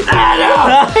sorry.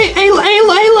 Hey,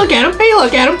 look at him.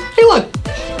 Hey, look.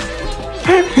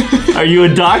 Are you a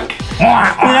duck?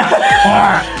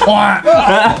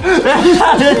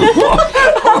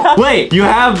 Wait, you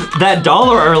have that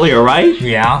dollar earlier, right?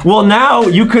 Yeah. Well, now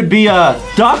you could be a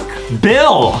duck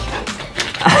bill.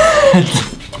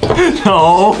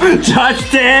 No,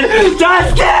 Justin!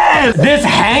 This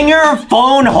hanger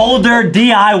phone holder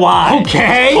DIY.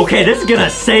 Okay. Okay, this is gonna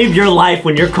save your life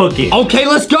when you're cooking. Okay,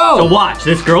 let's go. So watch,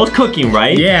 this girl's cooking,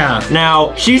 right? Yeah.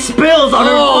 Now, she spills on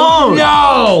her phone.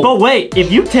 No. But wait,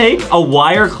 if you take a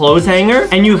wire clothes hanger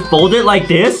and you fold it like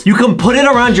this, you can put it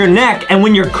around your neck, and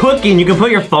when you're cooking, you can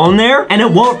put your phone there, and it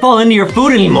won't fall into your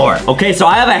food anymore. Okay, so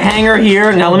I have a hanger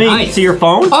here. Now let me see your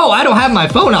phone. Oh, I don't have my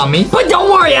phone on me. But don't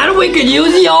worry, Adam, we could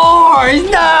use yours.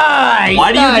 Nice.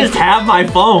 Why do you just have my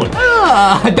phone?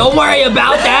 Don't worry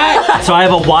about that. So I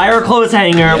have a wire clothes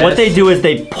hanger. Yes. What they do is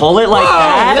they pull it like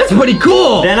that. That's pretty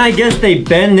cool. Then I guess they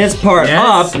bend this part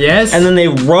up. Yes. And then they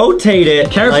rotate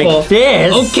it like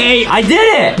this. Okay. I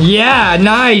did it. Yeah,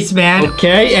 nice, man.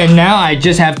 Okay, and now I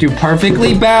just have to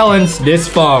perfectly balance this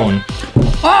phone.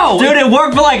 Oh. Dude, it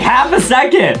worked for like half a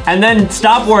second and then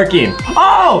stopped working.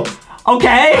 Oh.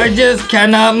 Okay. I just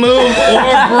cannot move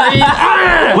or breathe.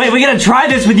 Wait, we gotta try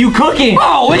this with you cooking.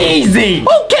 Oh, easy.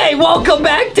 Okay, welcome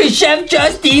back to Chef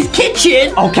Justy's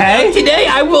kitchen. Okay. Today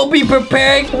I will be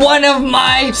preparing one of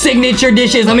my signature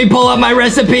dishes. Let me pull up my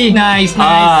recipe. Nice.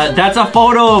 That's a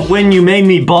photo of when you made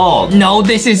me bald. No,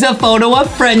 this is a photo of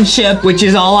friendship, which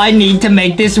is all I need to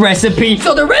make this recipe.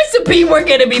 So the recipe we're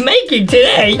gonna be making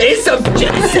today is some.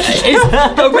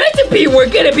 The recipe we're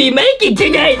gonna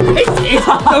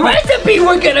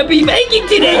be making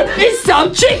today is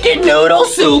some chicken noodle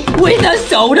soup with a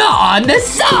soda on the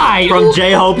side. From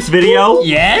J-Hope's video?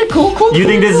 Yeah, cool. You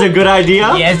think this is a good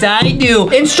idea? Yes, I do.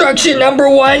 Instruction number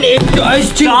 1 is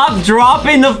to... Stop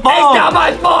dropping the phone. It's not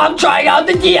my fault. I'm trying out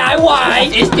the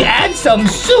DIY. Is to add some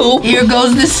soup. Here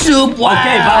goes the soup. Wow.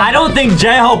 Okay, but I don't think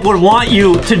J-Hope would want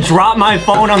you to drop my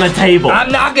phone on the table. I'm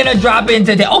not gonna drop it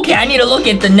into the... Okay, I need to look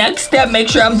at the next step. Make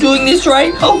sure I'm doing this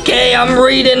right. Okay, I'm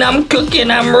reading. I'm cooking.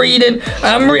 I'm reading.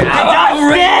 I'm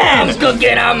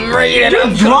cooking. I'm reading.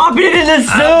 I'm dropping it in the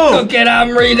soup. I'm cooking.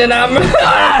 I'm reading.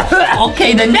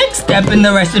 Okay, the next step in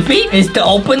the recipe is to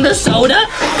open the soda.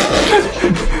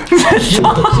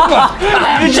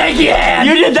 You shaky hands.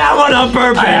 You did that one on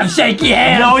purpose. I have shaky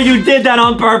hands. No, you did that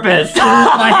on purpose.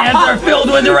 My hands are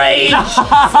filled with rage.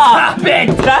 Stop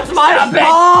it. That's my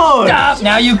phone. Stop.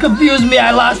 Now you confused me.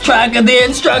 I lost track of the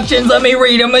instructions. Let me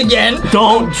read them again.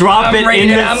 Don't drop it in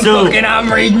the soup. I'm cooking.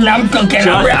 I'm reading. I'm cooking.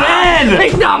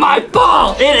 It's not my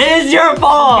fault. It is your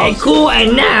fault. Okay, cool.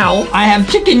 And now I have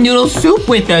chicken noodle soup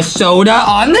with a soda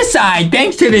on the side,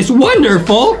 thanks to this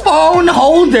wonderful phone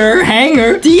holder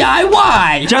hanger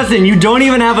DIY. Justin, you don't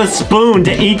even have a spoon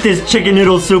to eat this chicken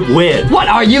noodle soup with. What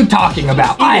are you talking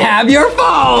about? I have your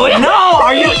phone. No,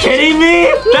 are you kidding me?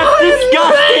 That's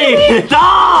disgusting.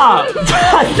 Stop.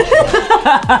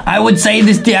 I would say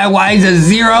this DIY is a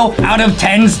 0 out of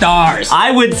 10 stars.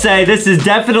 I would say this is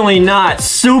definitely not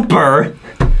super.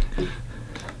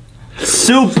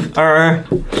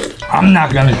 I'm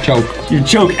not gonna choke. You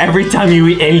choke every time you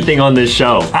eat anything on this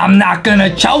show. I'm not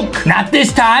gonna choke. Not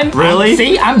this time. Really?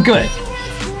 See, I'm good.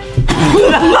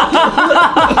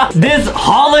 This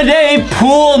holiday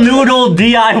pool noodle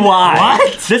DIY.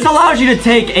 What? This allows you to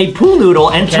take a pool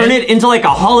noodle and turn it into like a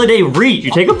holiday wreath.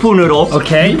 You take a pool noodle,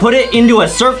 you put it into a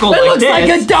circle It looks like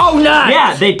a donut.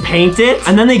 Yeah, they paint it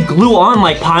and then they glue on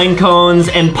like pine cones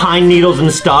and pine needles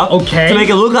and stuff. To make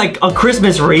it look like a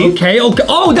Christmas wreath.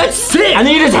 Oh, that's sick. And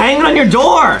then you just hang it on your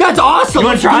door. That's awesome. You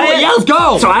wanna try it? Yeah, let's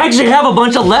go. So I actually have a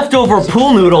bunch of leftover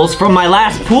pool noodles from my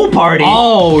last pool party.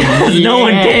 Oh, yeah. No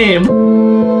one came.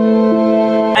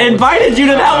 I invited you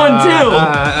to that one too.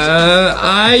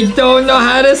 I don't know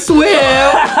how to swim.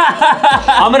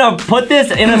 I'm gonna put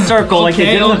this in a circle like they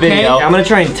did in the video. I'm gonna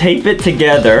try and tape it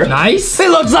together. Nice. It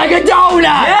looks like a donut.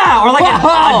 Yeah, or like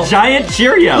a giant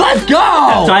Cheerio. Let's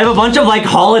go. So I have a bunch of like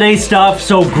holiday stuff.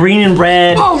 So green and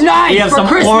red. Oh, nice. We have some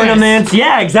Christmas. ornaments.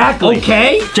 Yeah, exactly.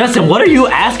 Okay. Justin, what are you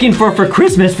asking for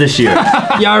Christmas this year?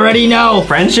 You already know.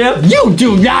 Friendship? You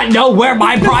do not know where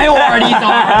my priorities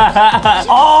are.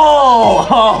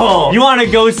 You want to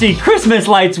go see Christmas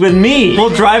lights with me? We'll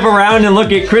drive around and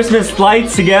look at Christmas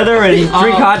lights together and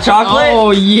drink hot chocolate.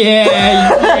 Oh,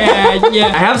 yeah.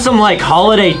 I have some like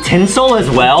holiday tinsel as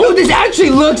well. Dude, this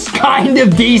actually looks kind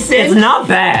of decent. It's not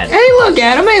bad. Hey, look,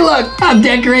 Adam. Hey, look. I'm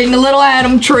decorating a little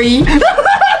Adam tree.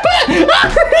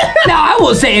 Now, I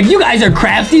will say, if you guys are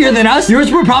craftier than us,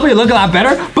 yours would probably look a lot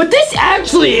better. But this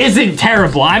actually isn't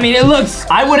terrible. I mean, it looks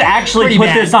I would actually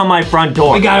put this on my front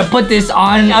door. We gotta put this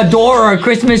on a door or a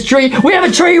Christmas tree. We have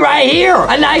a tree right here.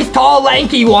 A nice, tall,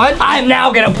 lanky one. I'm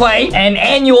now gonna play an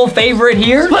annual favorite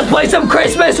here. Let's play some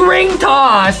Christmas ring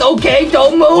toss. Okay,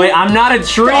 don't move. Wait, I'm not a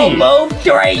tree. Don't move.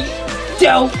 3,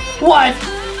 2, 1.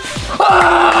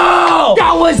 Oh!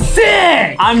 That was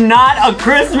sick! I'm not a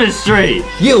Christmas tree.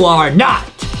 You are not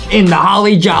in the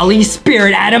holly jolly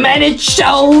spirit, Adam, and it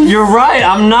shows. You're right,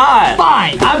 I'm not.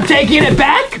 Fine, I'm taking it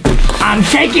back. I'm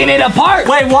taking it apart.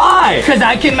 Wait, why? Because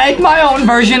I can make my own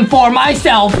version for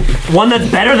myself. One that's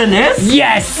better than this?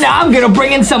 Yes. Now I'm gonna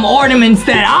bring in some ornaments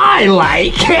that I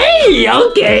like. Hey,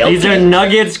 okay. These are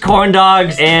nuggets, corn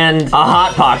dogs, and a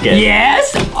Hot Pocket.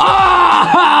 Yes.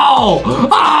 Oh!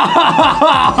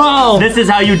 Oh! This is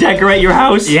how you decorate your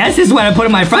house? Yes, this is what I put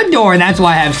in my front door, and that's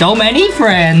why I have so many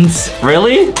friends.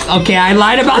 Really? Okay, I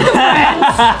lied about the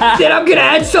friends. Then I'm gonna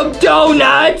add some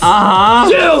donuts. Uh-huh.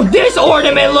 Dude, this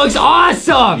ornament looks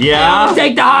awesome. Yeah? Now I'll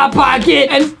take the Hot Pocket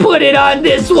and put it on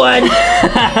this one.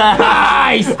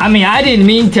 Nice. I mean, I didn't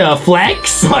mean to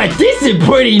flex, but this is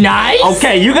pretty nice.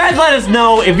 Okay, you guys let us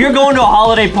know if you're going to a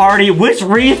holiday party, which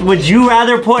wreath would you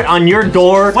rather put on your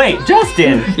door? Wait,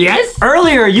 Justin. Yes?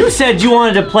 Earlier, you said you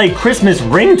wanted to play Christmas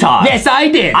ring toss. Yes, I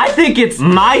did. I think it's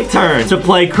my turn to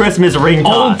play Christmas ring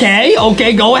toss.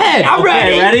 Okay, go ahead. I'm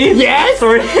ready. Ready? Yes.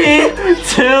 3,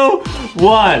 2,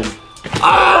 1.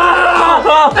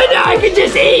 Oh, and now I can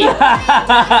just eat.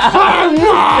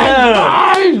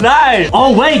 Nice.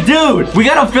 Oh, wait, dude. We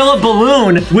gotta fill a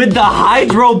balloon with the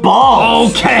hydro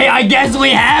balls. Okay, I guess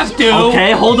we have to.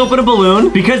 Okay, hold open a balloon.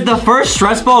 Because the first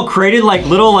stress ball created like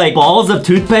little balls of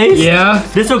toothpaste. Yeah.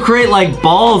 This will create like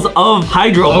balls of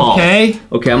hydro balls. Okay.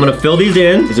 Okay, I'm gonna fill these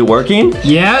in. Is it working?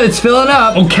 Yeah, it's filling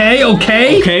up. Okay.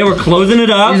 Okay, we're closing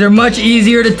it up. These are much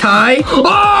easier to tie.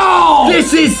 Oh!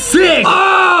 This is sick.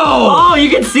 Oh, you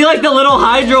can see like the little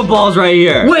hydro balls right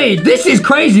here. Wait, this is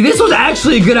crazy. This was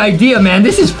actually a good idea, man.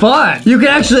 This is fun. You can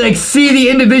actually like see the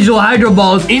individual hydro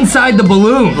balls inside the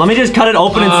balloon. Let me just cut it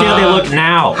open and see how they look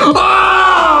now.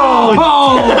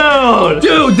 Oh,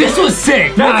 dude, this was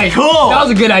sick. That's cool. That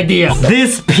was a good idea.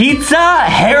 This pizza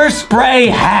hairspray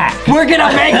hack. We're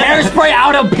gonna make hairspray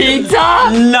out of pizza?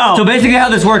 No. So basically how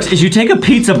this works is you take a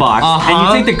pizza box and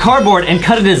you take the cardboard and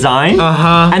cut a design.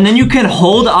 And then you can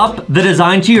hold up the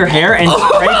design to your hair and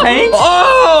spray paint.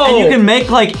 And you can make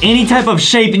like any type of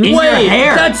shape in your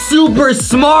hair. That's super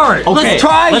smart. Okay, let's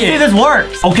try it. Let's see if this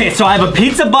works. Okay, so I have a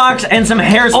pizza box and some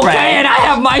hairspray. Okay, and I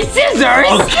have my scissors.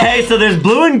 Okay, so there's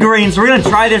blue and green, so we're gonna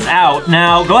try this out.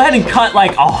 Now, go ahead and cut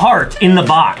like a heart in the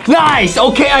box. Nice.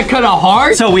 Okay, I cut a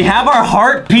heart. So we have our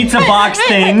heart pizza box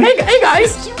thing. Hey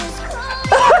guys.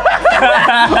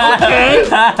 Okay.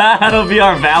 That'll be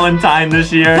our Valentine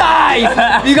this year.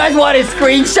 Nice. You guys want to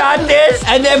screenshot this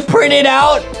and then print it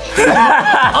out?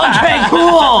 Okay,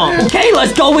 cool. Okay,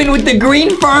 let's go in with the green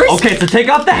first. Okay, so take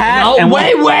off the hat. No,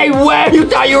 wait. You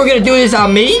thought you were gonna do this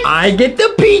on me? I get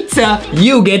the pizza.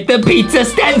 You get the pizza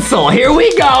stencil. Here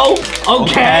we go.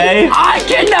 Okay. I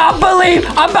cannot believe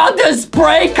I'm about to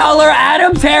spray color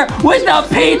Adam's hair with a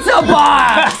pizza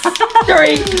box.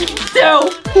 3, 2,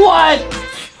 1.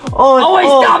 Oh, wait,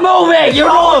 stop moving! You're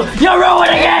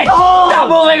ruining it! Stop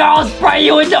moving or I'll spray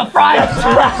you in the front!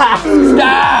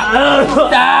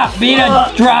 Stop being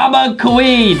a drama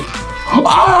queen!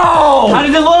 Oh! How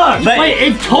does it look? Wait,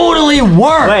 it totally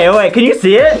worked! Wait, can you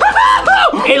see it?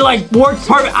 It like works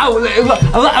perfect. I'm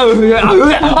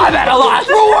at a loss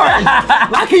for words.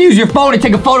 I can use your phone and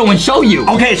take a photo and show you.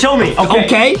 Okay, show me.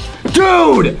 Okay.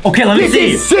 Dude! Okay, let me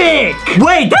see. This is sick!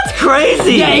 Wait, that's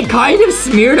crazy! Yeah, it kind of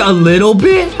smeared a little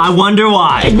bit. I wonder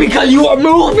why. It's because you are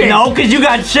moving! No, because you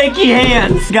got shaky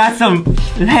hands. Got some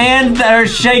hands that are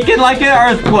shaking like an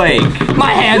earthquake.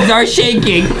 My hands are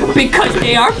shaking because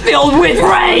they are filled with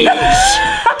rage!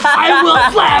 I will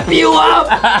slap you up!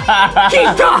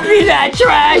 Keep talking that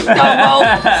trash, Dumbo!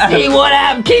 See what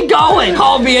happens? Keep going!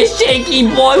 Call me a shaky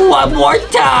boy one more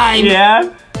time! Yeah?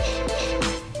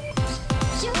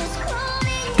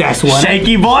 That's what.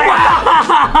 Shaky boy.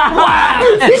 Wow.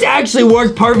 This actually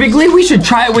worked perfectly. We should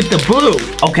try it with the blue.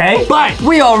 Okay. But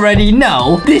we already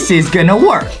know this is gonna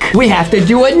work. We have to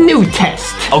do a new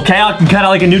test. Okay, I can cut out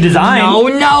like a new design. No.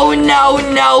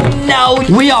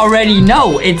 We already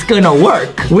know it's gonna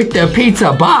work with the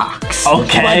pizza box.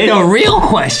 Okay. But the real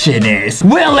question is,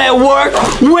 will it work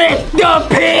with the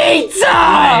pizza?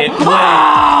 Wait.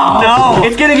 No.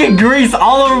 It's gonna get grease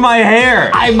all over my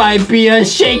hair. I might be a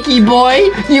shaky boy.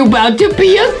 You about to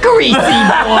be a greasy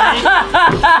boy.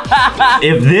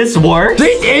 If this works,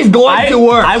 This is going to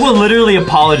work. I will literally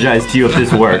apologize to you if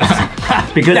this works.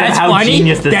 Because That's of how funny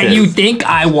genius this that is. you think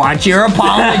I want your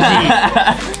apology.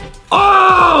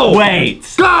 Oh! Wait.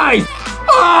 Guys!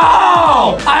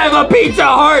 Oh! I have a Pizza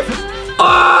Heart!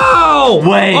 Oh!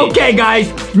 Wait. Okay, guys,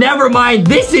 never mind.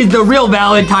 This is the real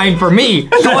Valentine for me.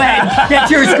 Go ahead, get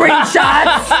your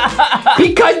screenshots.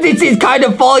 Because this is kind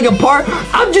of falling apart,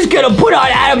 I'm just gonna put on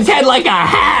Adam's head like a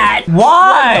hat.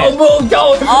 Why? Don't move,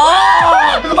 don't.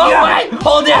 Oh, wait.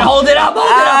 Hold it up, hold it up.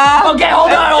 Okay,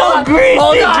 hold on, hold on. Greasy,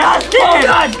 Hold on, Justin. hold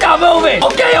on, stop moving.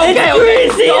 Okay.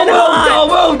 greasy Don't and hot.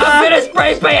 move. I'm gonna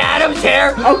spray paint Adam's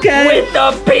hair with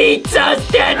the pizza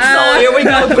stencil. Here we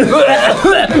go.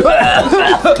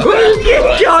 Keep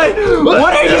going.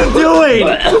 What are you doing?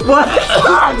 What?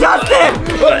 Stop, Justin.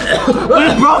 We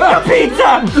broke the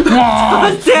pizza.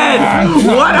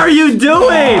 Justin, what are you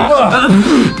doing?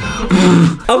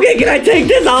 Okay, can I take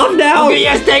this off now? Okay,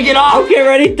 yes, take it off. Okay,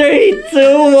 ready? 3, 2,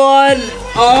 1.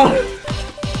 Oh.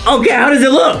 Okay, how does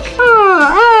it look?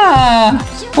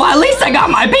 Well, at least I got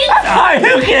my pizza. Are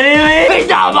you kidding me? It's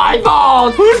not my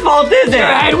fault. Whose fault is Your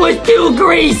it? head was too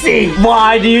greasy.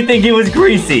 Why do you think it was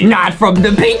greasy? Not from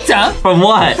the pizza. From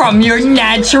what? From your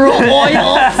natural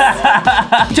oils.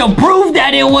 To prove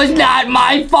that it was not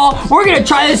my fault, we're gonna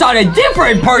try this on a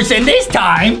different person this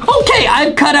time. Okay,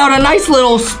 I've cut out a nice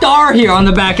little star here on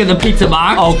the back of the pizza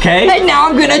box. Okay. And now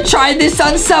I'm gonna try this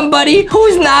on somebody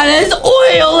who's not as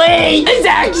oily. It's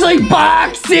actually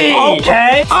boxy.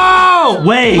 Okay. Oh!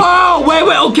 Wait. Oh, wait,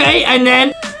 okay, and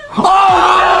then...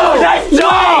 Oh, nice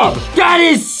job. That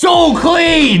is so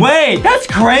clean! Wait, that's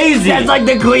crazy. That's like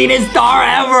the cleanest star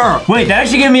ever! Wait, that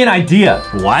actually gave me an idea.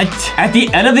 What? At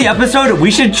the end of the episode, we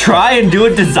should try and do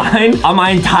a design on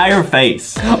my entire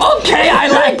face. Okay, I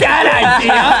like that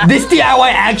idea! This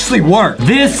DIY actually worked.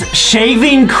 This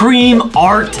shaving cream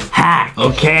art hack.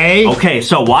 Okay. Okay,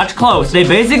 so watch close. They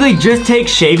basically just take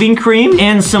shaving cream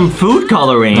and some food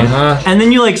coloring, and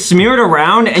then you like smear it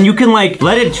around, and you can like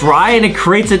let it dry, and it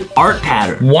creates an art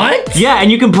pattern. What? Yeah,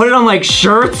 and you can put it on like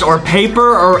shirts or paper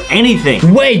or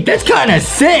anything. Wait, that's kind of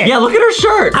sick! Yeah, look at her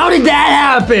shirt. How did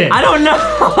that happen? I don't know.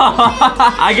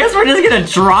 I guess we're just gonna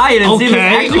try it and see if it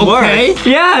actually works.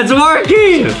 Yeah, it's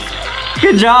working.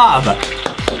 Good job.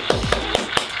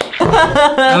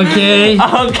 Okay.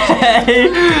 Okay.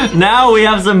 Now we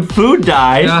have some food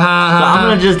dye. So I'm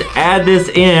gonna just add this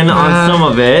in on some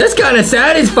of it. That's kind of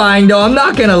satisfying, though. I'm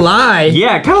not gonna lie.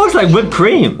 Yeah, it kind of looks like whipped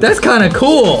cream. That's kind of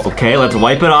cool. Okay, let's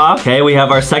wipe it off. Okay, we have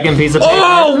our second piece of paper.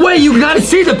 Oh, wait, you gotta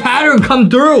see the pattern come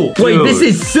through. Wait, Dude. this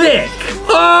is sick.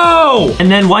 Oh! And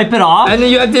then wipe it off. And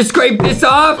then you have to scrape this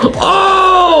off.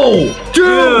 Oh!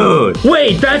 Dude!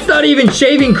 Wait, that's not even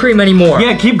shaving cream anymore.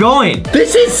 Yeah, keep going.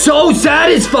 This is so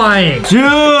satisfying.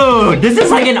 Dude, this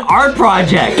is like an art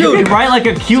project. Dude. You can write like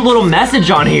a cute little message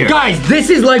on here. Guys, this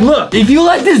is like, look, if you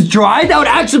let this dry, that would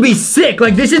actually be sick.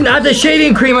 Like, this is not the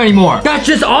shaving cream anymore. That's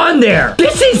just on there.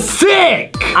 This is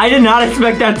sick. I did not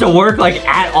expect that to work like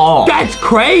at all. That's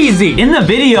crazy. In the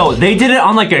video, they did it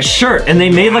on like a shirt and they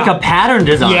made like a pattern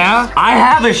design. Yeah? I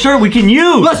have a shirt we can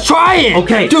use. Let's try it.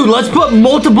 Okay. Dude, let's put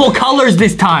multiple colors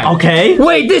this time. Okay.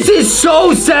 Wait, this is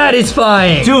so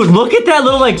satisfying. Dude, look at that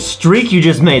little like streak you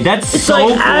just made. That's It's so like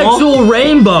cool. actual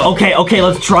rainbow. Okay,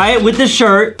 let's try it with the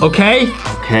shirt. Okay.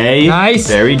 Okay. Nice.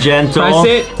 Very gentle. Press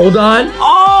it. Hold on.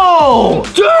 Oh!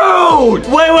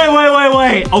 Dude! Wait.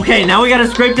 Okay, now we gotta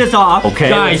scrape this off. Okay,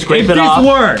 let's Guys, scrape if it this off.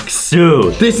 works,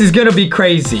 Dude. this is gonna be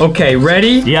crazy. Okay,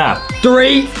 ready? Yeah.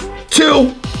 3, 2,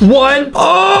 1.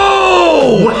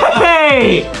 Oh!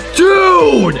 Hey!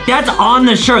 Dude! That's on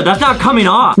the shirt. That's not coming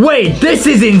off. Wait, this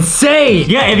is insane.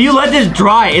 Yeah, if you let this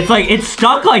dry, it's like, it's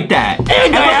stuck like that.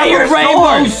 And I have a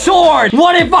rainbow sword.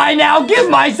 What if I now give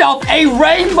myself a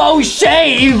rainbow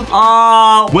shave?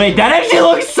 Wait, that actually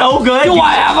looks so good. Do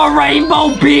I have a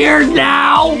rainbow beard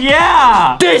now?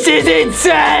 Yeah. This is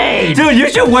insane. Dude, you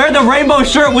should wear the rainbow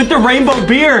shirt with the rainbow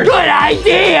beard. Good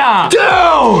idea.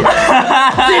 Dude!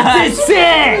 This is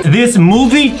sick. This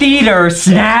movie theater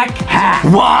snack hack.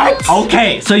 What?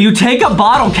 Okay, so you take a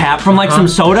bottle cap from like some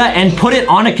soda and put it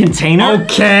on a container.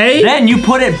 Okay. Then you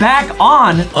put it back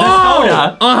on the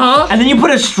soda. And then you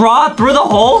put a straw through the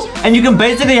hole, and you can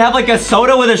basically have like a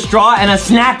soda with a straw and a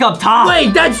snack up top.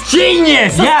 Wait, that's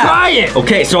genius. Let's try it.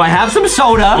 Okay, so I have some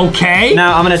soda. Okay.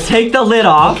 Now I'm gonna take the lid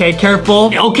off. Okay,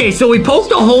 careful. Okay, so we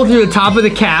poked a hole through the top of the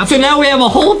cap. So now we have a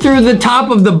hole through the top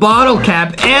of the bottle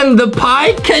cap and the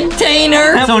pie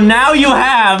container. So now you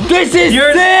have This is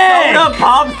your sick. soda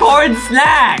popcorn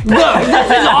snack. Look, this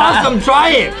is awesome. Try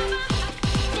it.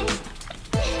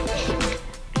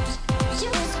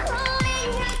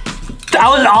 That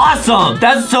was awesome.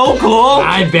 That's so cool.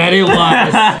 I bet it was.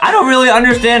 I don't really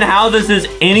understand how this is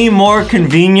any more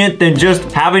convenient than just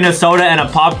having a soda and a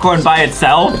popcorn by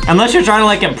itself. Unless you're trying to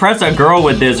like impress a girl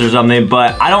with this or something,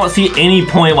 but I don't see any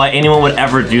point why anyone would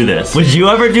ever do this. Would you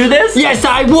ever do this? Yes,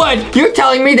 I would. You're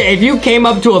telling me that if you came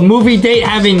up to a movie date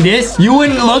having this, you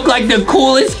wouldn't look like the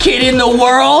coolest kid in the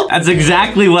world? That's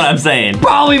exactly what I'm saying.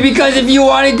 Probably because if you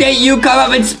want a date, you come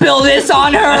up and spill this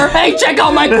on her. Hey, check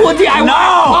out my cool DIY. No!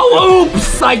 Oh,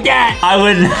 oops, like that. I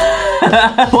would...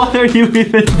 What are you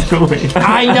even doing?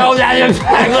 I know that's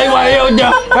exactly what you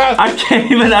do. I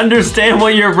can't even understand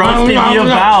what you're roasting me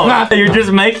about. You're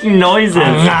just making noises. I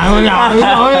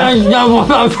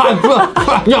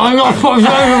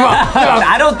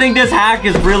don't think this hack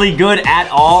is really good at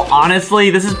all. Honestly,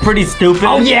 this is pretty stupid.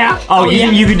 Oh, yeah. Oh, you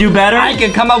think you could do better? I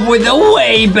could come up with a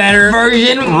way better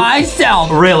version myself.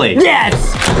 Really? Yes.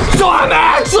 So I'm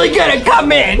actually gonna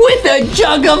come in with a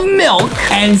jug of milk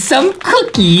and some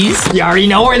cookies. You already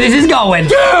know where this is going.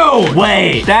 Dude!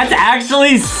 Wait, that's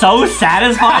actually so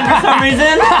satisfying for some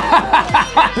reason.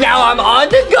 Now I'm on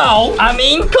the go. I'm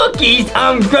eating cookies.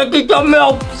 I'm drinking the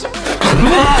milk.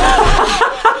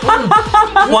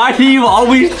 Why do you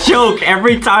always choke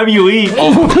every time you eat?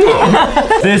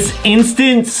 This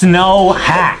instant snow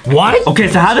hack. What? Okay,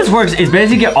 so how this works is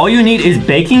basically all you need is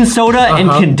baking soda and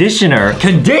conditioner.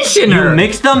 Conditioner? You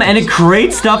mix them and it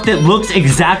creates stuff that looks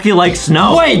exactly like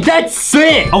snow. Wait, that's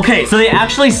sick. Okay, so they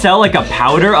actually sell like a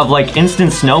powder of like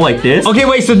instant snow like this. Okay,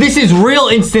 wait, so this is real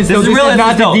instant snow. This is real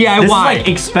not the DIY. This is like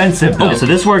expensive though. So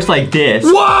this works like this.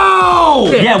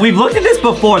 Whoa! Yeah, we've looked at this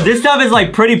before. This stuff is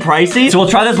like pretty pricey. So we'll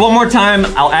try this one more time.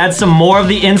 I'll add some more of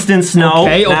the instant snow.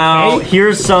 Okay, okay. Now,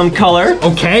 here's some color.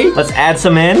 Okay. Let's add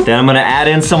some in. Then I'm gonna add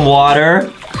in some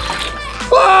water.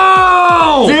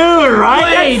 Whoa! Dude, right?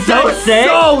 Wait, that's sick.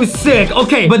 So sick.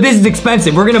 Okay, but this is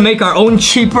expensive. We're gonna make our own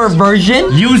cheaper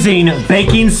version. Using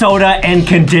baking soda and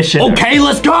conditioner. Okay,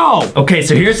 let's go. Okay,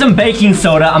 so here's some baking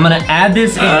soda. I'm gonna add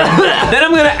this in. Then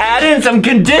I'm gonna add in some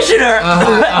conditioner.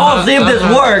 I'll see if this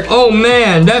works. Oh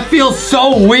man, that feels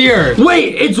so weird.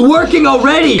 Wait, it's working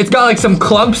already. It's got like some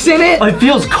clumps in it. It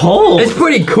feels cold. It's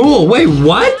pretty cool. Wait,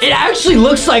 what? It actually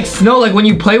looks like snow, like when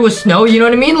you play with snow, you know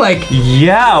what I mean? Like,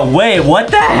 yeah, wait, what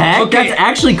the heck? Okay. That's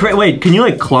actually great. Wait, can you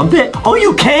like clump it? Oh,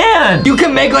 you can! you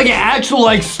can make like an actual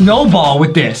like snowball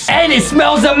with this. And it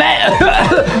smells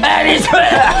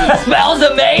smells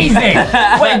amazing.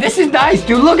 Wait, this is nice,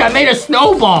 dude. Look, I made a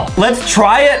snowball. Let's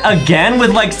try it again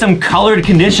with like some colored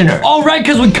conditioner. Oh, right,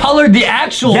 because we colored the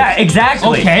actual. Yeah,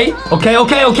 exactly.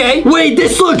 Okay. Wait,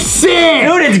 this looks sick.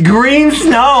 Dude, it's green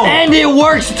snow. And it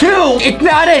works too. It's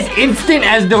not as instant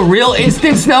as the real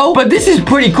instant snow, but this is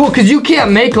pretty cool because you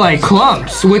can't make like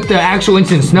clumps with the actual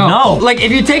instant snow. No. Like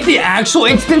if you take the actual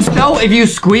instant snow, if you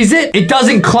squeeze it, it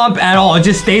doesn't clump at all. It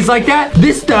just stays like that.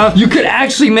 This stuff, you could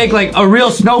actually make like a real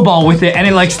snowball with it and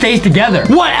it like stays together.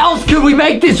 What else could we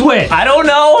make this with? I don't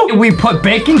know. We put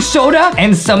baking soda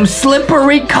and some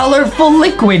slippery, colorful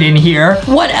liquid in here.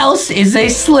 What else is a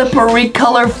slippery,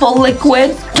 colorful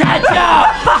liquid?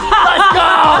 Ketchup! Let's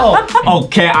go!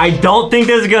 Okay, I don't think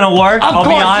this is gonna work. I'll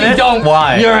be honest. You don't.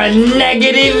 Why? You're a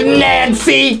negative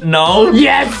Nancy. No.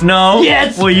 Yes. No.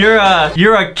 Yes. Well, you're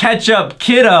a ketchup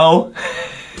kiddo.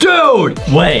 Dude!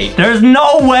 Wait, there's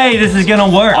no way this is gonna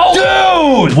work.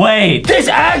 Oh, dude! Wait. This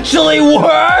actually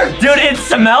worked! Dude, it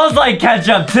smells like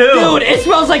ketchup too. Dude, it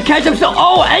smells like ketchup still.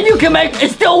 Oh, and you can make,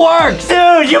 it still works.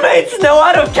 Dude, you made snow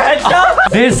out of ketchup?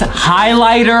 This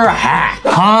highlighter hack.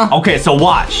 Huh? Okay, so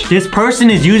watch. This person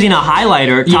is using a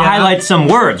highlighter to highlight some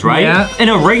words, right? Yeah. An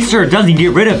eraser doesn't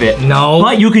get rid of it. No.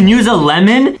 But you can use a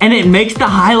lemon and it makes the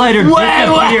highlighter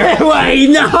disappear. Wait,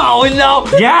 no.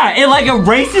 Yeah, it like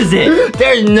erases it.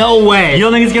 There's no way. You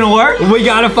don't think it's gonna work? We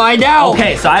gotta find out.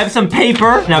 Okay, so I have some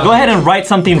paper. Now go ahead and write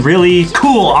something really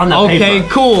cool on the paper. Okay,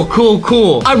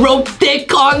 cool. I wrote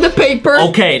thick on the paper.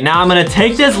 Okay, now I'm gonna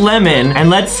take this lemon and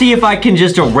let's see if I can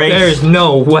just erase There's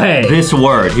no way. this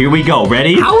word. Here we go.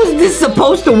 Ready? How is this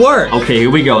supposed to work? Okay, here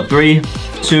we go. 3,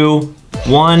 2,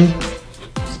 1.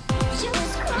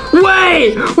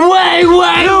 Wait!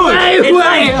 It's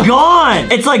like gone.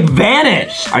 It's like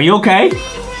vanished. Are you okay?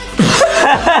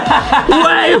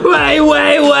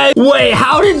 Wait,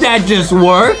 how did that just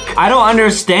work? I don't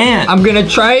understand. I'm gonna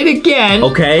try it again.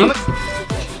 Okay.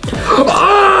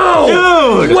 Oh!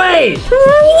 Dude! Wait!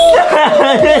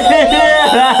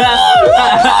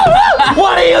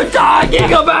 What are you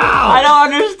talking about? I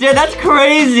don't understand. That's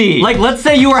crazy. Like, let's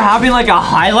say you were having like a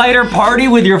highlighter party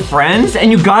with your friends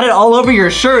and you got it all over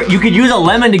your shirt. You could use a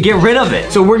lemon to get rid of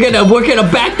it. So we're gonna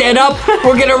back that up.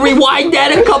 We're gonna rewind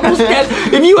that a couple steps.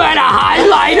 If you had a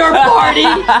highlighter party,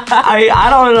 I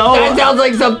don't know. that sounds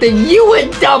like something you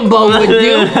and Dumbo would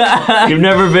do. You've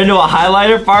never been to a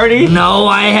highlighter party? No,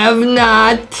 I have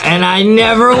not, and I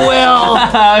never will.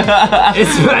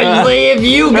 Especially if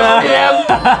you go to them.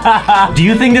 Do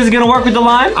you think this is gonna work with the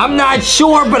lime? I'm not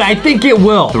sure, but I think it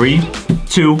will. 3,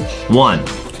 2, 1.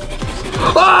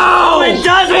 Oh! It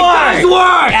does work! It does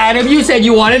work! Adam, you said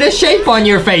you wanted a shape on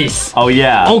your face. Oh,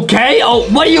 yeah. Okay. Oh,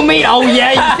 what do you mean? Oh,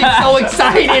 yeah, you seem so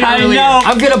excited I earlier. know.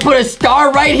 I'm gonna put a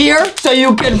star right here so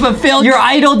you can fulfill your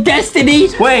idol destiny.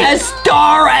 Wait. As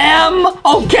Star M.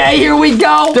 Okay, here we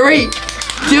go. 3,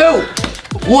 2,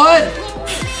 1.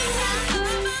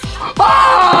 Oh!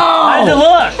 How does it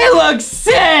look? It looks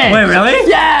sick. Wait, really?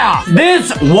 Yeah.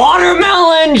 This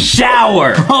watermelon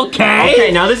shower. Okay. Okay,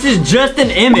 now this is just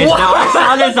an image. What? Now I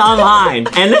saw this online,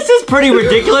 and this is pretty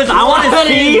ridiculous. I want What to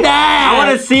see is that? I want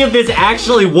to see if this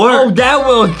actually works. Oh, that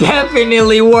will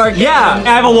definitely work. Yeah, I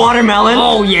have a watermelon.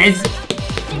 Oh, yes.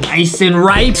 Nice and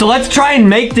ripe. So let's try and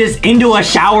make this into a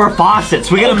shower faucet.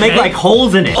 So we gotta make like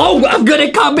holes in it. Oh, I'm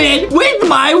gonna come in with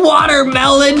my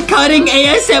watermelon cutting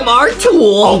ASMR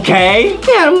tool. Okay.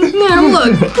 Adam,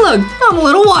 look, I'm a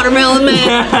little watermelon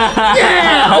man.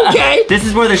 Yeah, okay. This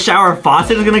is where the shower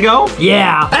faucet is gonna go?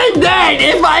 Yeah. And then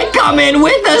if I come in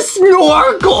with a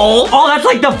snorkel. Oh, that's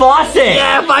like the faucet.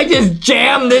 Yeah, if I just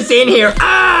jam this in here.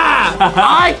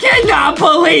 I cannot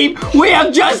believe we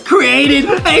have just created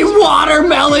a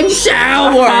watermelon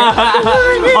shower.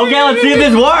 Okay, let's see if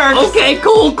this works. Okay,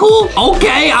 cool.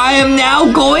 Okay, I am now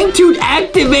going to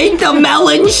activate the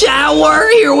melon shower.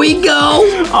 Here we go.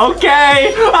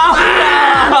 Okay.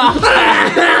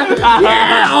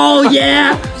 Yeah, oh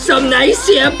yeah. Some nice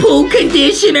shampoo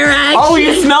conditioner action. Oh,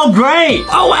 you smell great.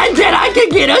 Oh, and then I can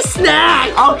get a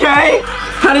snack. Okay.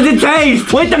 How does it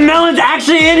taste? Wait, the melon's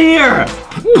actually in here.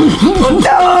 Dude,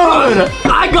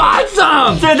 I got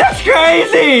some. Dude, that's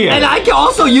crazy. And I can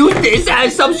also use this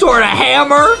as some sort of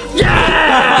hammer.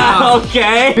 Yeah.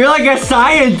 Okay. You're like a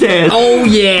scientist. Oh,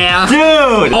 yeah.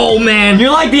 Dude. Oh, man.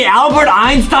 You're like the Albert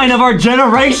Einstein of our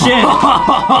generation.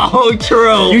 Oh,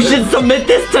 true. You should submit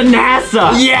this to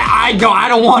NASA. Yeah, I know. I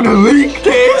don't want to leak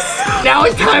this. Now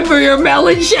it's time for your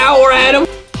melon shower, Adam.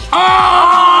 Oh,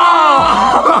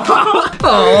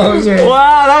 okay.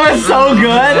 Wow, that was so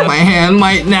good. My hand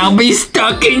might now be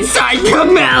stuck inside the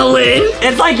melon.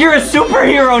 It's like you're a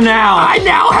superhero now. I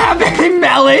now have a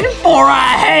melon for a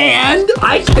hand.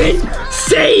 I can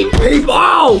save people.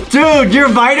 Oh, dude, your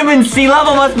vitamin C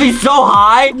level must be so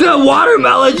high. The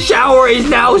watermelon shower is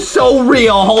now so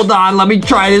real. Hold on, let me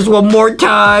try this one more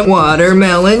time.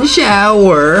 Watermelon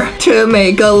shower to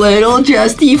make a little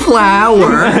justy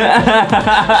flower.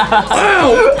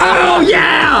 Oh,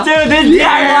 yeah. Dude, this DIY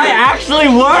actually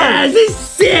works. Yes, it's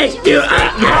sick, dude.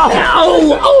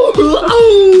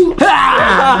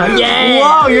 Yeah.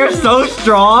 Whoa, you're so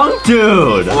strong,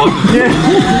 dude.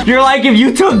 You're like if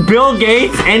you took Bill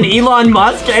Gates and Elon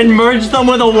Musk and merged them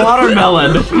with a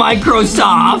watermelon.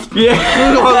 Microsoft.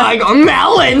 Yeah. Or like a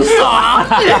melon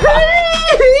soft.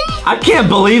 I can't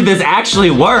believe this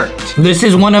actually worked. This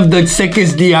is one of the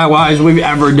sickest DIYs we've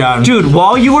ever done. Dude,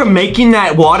 while you were making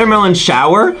that watermelon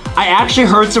shower, I actually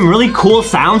heard some really cool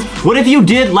sounds. What if you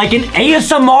did like an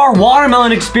ASMR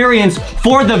watermelon experience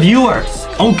for the viewers?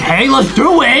 Okay, let's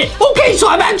do it. Okay, so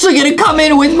I'm actually gonna come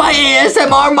in with my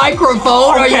ASMR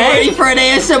microphone. Okay. Are you ready for an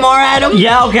ASMR, Adam?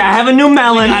 Yeah, okay, I have a new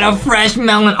melon. Got a fresh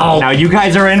melon. Oh. Now you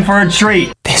guys are in for a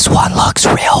treat. This one looks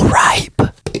real ripe.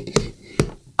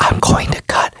 I'm going to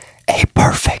cut a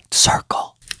perfect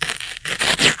circle.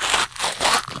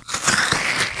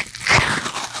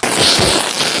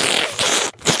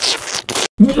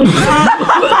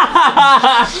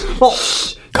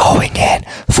 Going in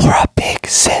for a big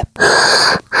sip.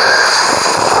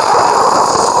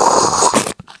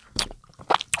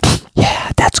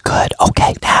 Yeah, that's good.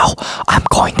 Okay, now I'm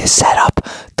going to set up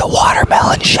the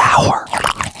watermelon shower.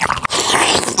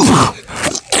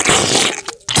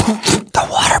 The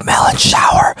watermelon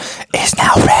shower is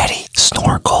now ready.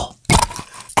 Snorkel.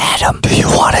 Adam, do you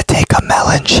want to take a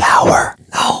melon shower?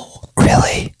 No.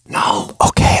 Really? No.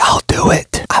 Okay, I'll do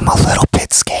it. I'm a little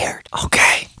bit scared.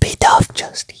 Okay. Be tough,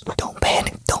 Justy. Don't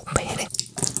panic. Don't panic.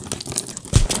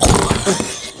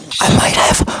 I might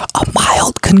have a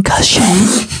mild concussion.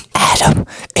 Adam,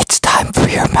 it's time for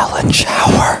your melon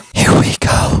shower. Here we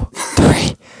go.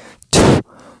 3, 2,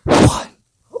 1.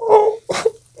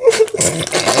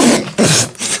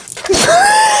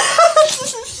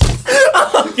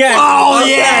 Okay. Oh,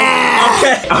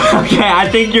 yeah. Okay, I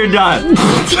think you're done.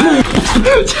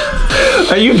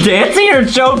 Are you dancing or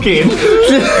choking?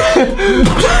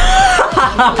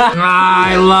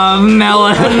 I love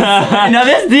melons. Now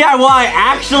this DIY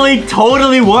actually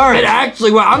totally worked. It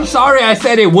actually, well, I'm sorry I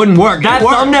said it wouldn't work. That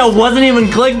thumbnail wasn't even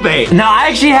clickbait. Now I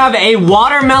actually have a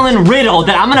watermelon riddle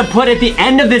that I'm gonna put at the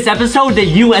end of this episode that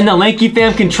you and the Lanky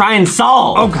fam can try and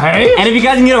solve. Okay. And if you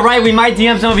guys can get it right, we might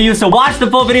DM some of you. So watch the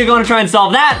full video if you want to try and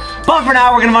solve that. But for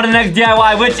now, we're gonna move on to the next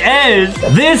DIY, which is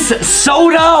this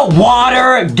soda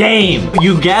water game.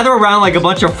 You gather around like a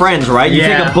bunch of friends, right? You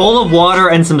take a bowl of water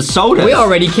and some soda. We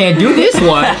already can't do this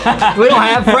one. We don't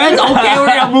have friends. Okay, we're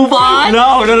gonna move on.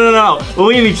 No.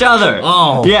 We have each other.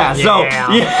 Oh. Yeah, so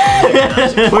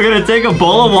we're gonna take a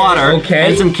bowl of water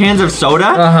and some cans of soda,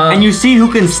 and you see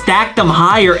who can stack them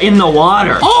higher in the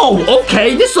water. Oh,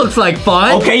 okay. This looks like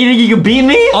fun. Okay, you think you can beat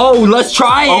me? Oh, let's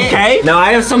try it. Okay. Now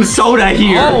I have some soda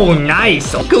here. Oh,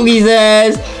 nice. Cookie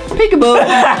says, peekaboo.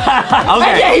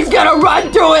 Okay. Yeah, he's gonna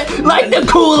run through it like the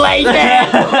Kool-Aid man.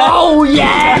 Oh,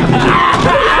 yeah.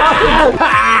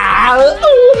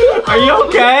 Are you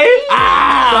okay?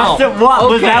 Dustin, what?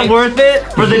 Was that worth it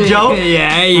for the joke?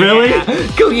 Yeah. Really?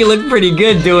 Cookie looked pretty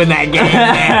good doing that game,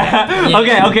 man.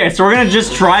 Okay, so we're gonna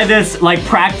just try this, like,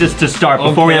 practice to start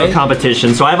before we have a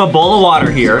competition. So I have a bowl of water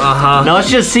here. Now let's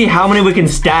just see how many we can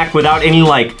stack without any,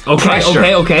 like, pressure.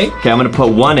 Okay, I'm gonna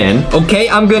put one in. Okay,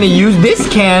 I'm gonna use this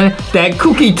can that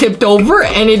Cookie tipped over,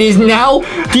 and it is now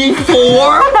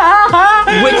D4,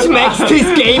 which makes this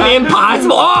game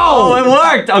impossible. Oh, it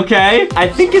worked, okay. I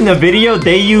think in the video,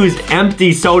 they used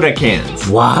empty soda cans.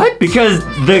 What? Because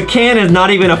the can is not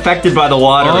even affected by the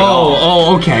water at all.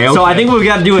 Oh, okay. So I think what we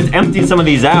gotta do is empty some of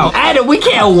these out. Adam, we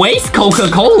can't waste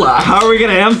Coca-Cola. How are we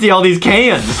gonna empty all these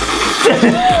cans?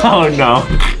 Oh no.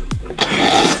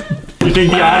 You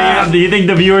think do you think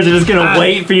the viewers are just gonna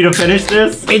wait for you to finish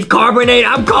this? It's carbonated.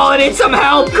 I'm calling in some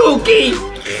help, Cookie.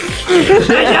 And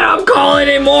then I'm calling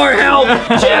in more help,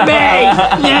 Jimmy.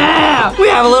 Yeah. We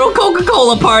have a little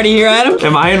Coca-Cola party here, Adam.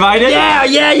 Am I invited?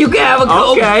 Yeah, you can have a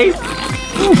Coke. Okay.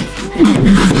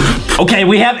 Okay,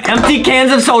 we have empty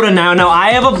cans of soda now. Now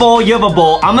I have a bowl, you have a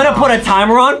bowl. I'm gonna put a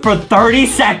timer on for 30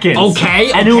 seconds.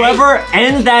 Okay. And whoever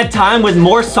ends that time with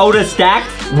more soda stacked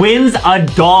wins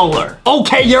 $1.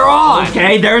 Okay, you're on.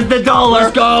 Okay, there's the $1.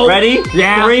 Let's go. Ready?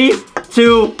 Yeah. 3,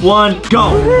 2, 1,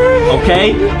 go.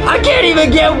 Okay. I can't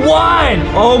even get one.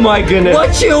 Oh my goodness.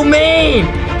 What you mean?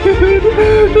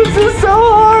 This is so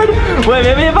hard. Wait,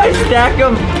 maybe if I stack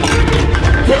them.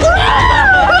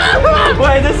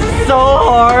 Wait, this is so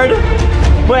hard.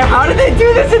 Wait, how did they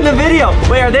do this in the video?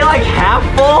 Wait, are they like half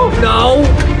full? No.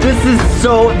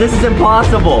 This is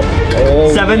impossible.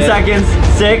 7 seconds.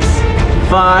 6,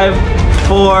 5,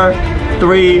 4,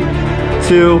 3,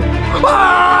 2.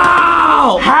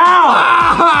 Ow! How?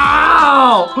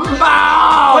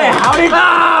 Ow! Wait, how did?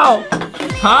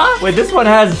 Huh? Wait, this one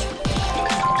has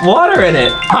water in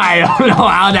it. I don't know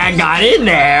how that got in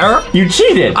there. You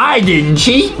cheated. I didn't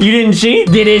cheat. You didn't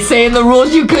cheat? Did it say in the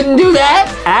rules you couldn't do that?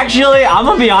 Actually, I'm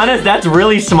gonna be honest, that's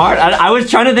really smart. I was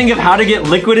trying to think of how to get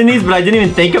liquid in these, but I didn't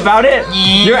even think about it.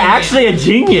 You're actually a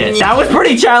genius. That was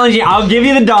pretty challenging. I'll give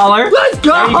you the $1. Let's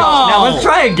go. There you go. Now let's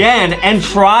try again and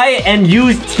try and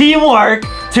use teamwork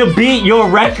to beat your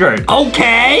record.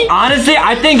 Okay. Honestly,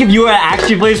 I think if you were to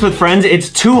actually play this with friends, it's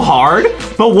too hard.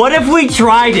 But what if we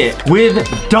tried it with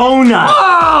donuts?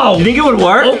 Oh! You think it would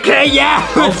work? Okay, yeah.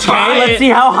 Let's see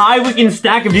how high we can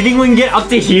stack them. Do you think we can get up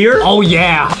to here? Oh,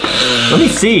 yeah. Let me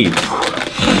see.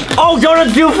 Oh,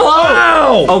 donuts do float.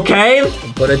 Wow. Okay.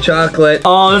 Put a chocolate.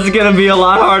 Oh, this is gonna be a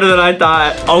lot harder than I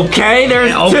thought. Okay,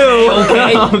 there's 2.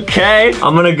 Okay.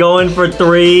 I'm gonna go in for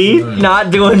 3.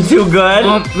 Not doing too good.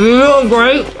 You're doing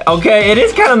great. Okay, it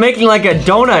is kind of making like a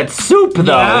donut soup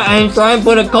though. Yeah, and try and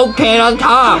put a Coke can on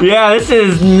top. Yeah, this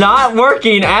is not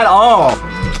working at all.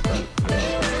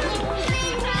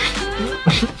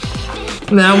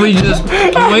 Now we just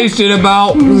wasted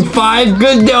about 5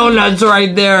 good donuts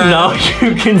right there. No,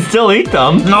 you can still eat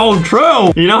them. No,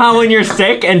 true. You know how when you're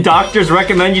sick and doctors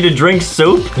recommend you to drink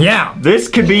soup? Yeah. This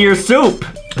could be your soup.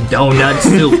 Donut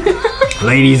soup.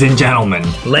 Ladies and gentlemen,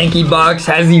 LankyBox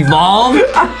has evolved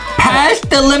past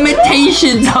the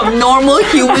limitations of normal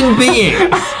human beings.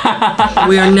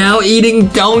 We are now eating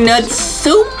donut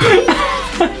soup.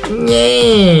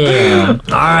 Yeah.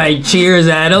 All right, cheers,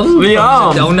 Adam.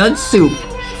 Yum. Donut soup.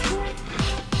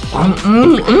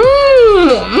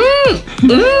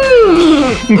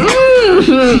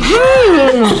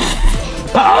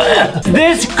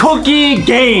 This cookie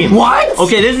game. What?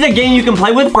 Okay, this is a game you can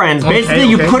play with friends. Basically,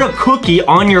 you put a cookie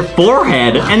on your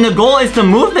forehead, and the goal is to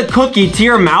move the cookie to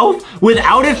your mouth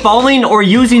without it falling or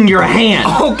using your hand.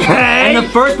 Okay. And the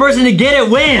first person to get it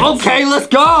wins. Okay, let's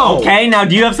go. Okay, now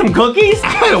do you have some cookies?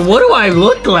 What do I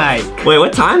look like? Wait,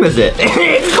 what time is it?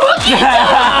 It's cookie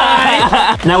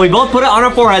time. Now we both put it on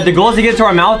our forehead. The goal is to get it to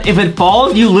our mouth. If it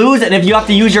falls, you lose, and if you have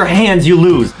to use your hands, you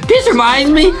lose. This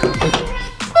reminds me.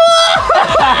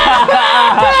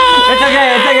 It's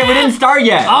okay, we didn't start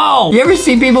yet. Oh, you ever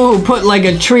see people who put like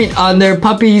a treat on their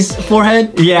puppy's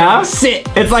forehead? Yeah? Sit.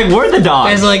 It's like we're the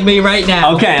dogs. It's like me right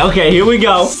now. Okay, here we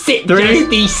go. Sit, 3,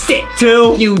 Justy, sit.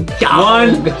 2, you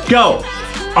dog. 1, go.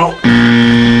 Oh.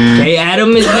 Okay,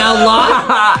 Adam is now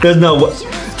locked. There's no way.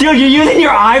 Dude, you're using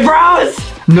your eyebrows?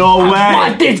 No way. I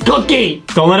want this cookie.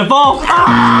 Don't let it fall. That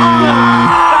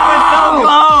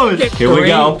was so close. Here we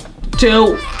go.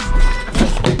 2.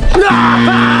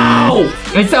 No!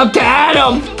 It's up to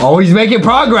Adam. Oh, he's making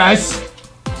progress.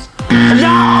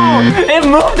 No! It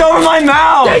moved over my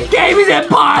mouth. This game is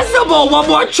impossible. One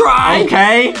more try.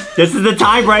 Okay, this is the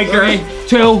tiebreaker. 3,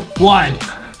 2, 1.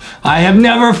 I have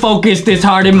never focused this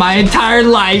hard in my entire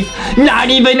life.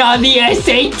 Not even on the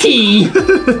SAT.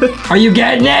 Are you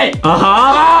getting it?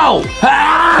 Uh-huh. Oh!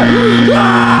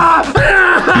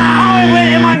 Oh, it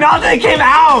went in my mouth and it came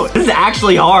out. This is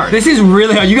actually hard. This is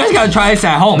really hard. You guys gotta try this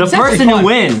at home. The person who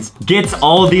wins gets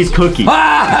all these cookies.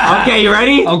 Okay, you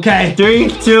ready? Okay. 3,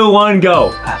 2, 1,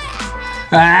 go.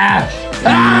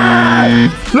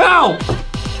 No!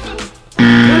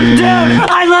 Dude,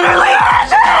 I literally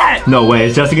had it! No way,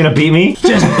 is Justin gonna beat me?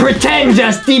 Just pretend,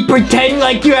 Justy. Pretend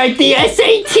like you're at the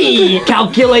SAT.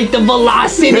 Calculate the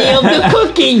velocity of the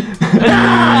cookie.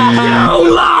 No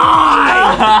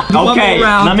lie! Okay,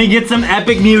 let me get some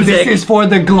epic music. This is for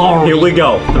the glory. Here we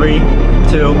go. 3,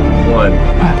 2, 1.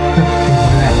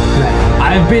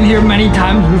 I've been here many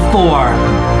times before.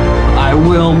 I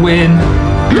will win.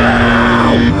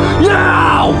 No!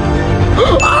 No!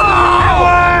 Oh!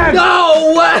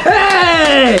 No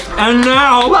way! And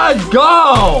now, Let's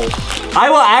go! I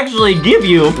will actually give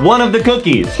you one of the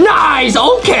cookies. Nice,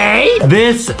 okay.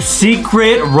 This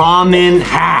secret ramen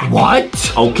hack.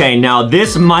 What? Okay, now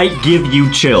this might give you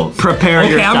chills. Prepare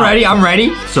yourself. Okay, I'm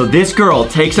ready. So this girl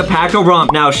takes a pack of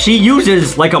ramen. Now she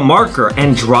uses like a marker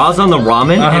and draws on the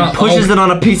ramen and pushes it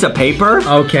on a piece of paper.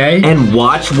 Okay. And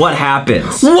watch what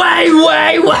happens. Wait.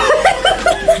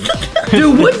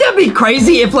 Dude, wouldn't that be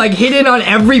crazy if like hidden on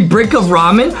every brick of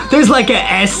ramen, there's like an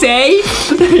essay?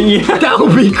 Yeah. That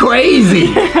would be crazy.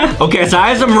 Okay, so I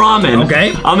have some ramen.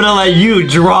 Okay. I'm gonna let you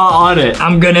draw on it.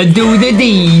 I'm gonna do the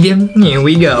deed. Here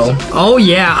we go. Oh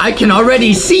yeah, I can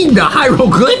already see the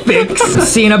hieroglyphics.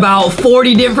 Seeing about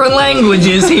 40 different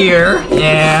languages here.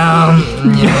 Yeah.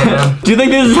 Do you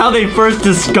think this is how they first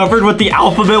discovered what the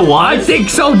alphabet was? I think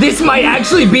so. This might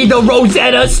actually be the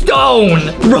Rosetta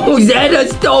Stone. Rosetta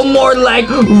Stone, more like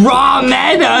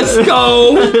Rametta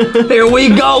Stone. Here we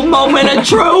go. Moment of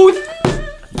truth.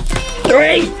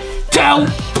 3, 2,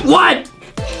 1.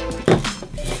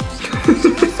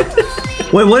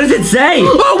 Wait, what does it say?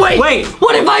 Oh, wait.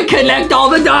 What if I connect all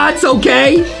the dots,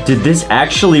 okay? Did this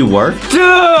actually work? Dude!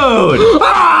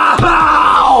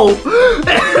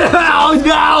 Oh,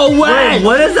 no way! Wait,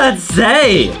 what does that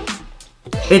say?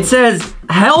 It says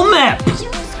helmet.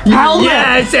 Helmet.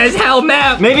 Yeah, it says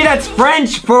helmet. Maybe that's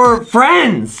French for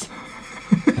friends.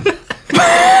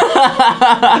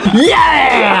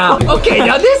 Yeah! Okay,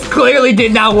 now this clearly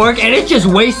did not work, and it just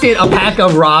wasted a pack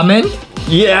of ramen.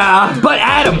 Yeah. But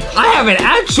Adam, I have an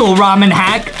actual ramen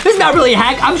hack. This is not really a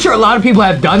hack. I'm sure a lot of people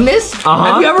have done this.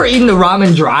 Have you ever eaten the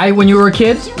ramen dry when you were a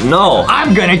kid? No.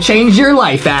 I'm gonna change your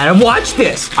life, Adam. Watch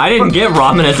this. I didn't get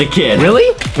ramen as a kid.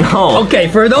 Really? No. Okay,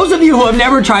 for those of you who have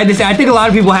never tried this, I think a lot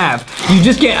of people have. You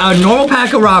just get a normal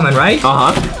pack of ramen, right?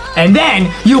 And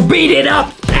then you beat it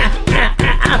up.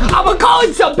 I'm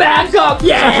calling some backup.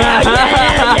 Yeah.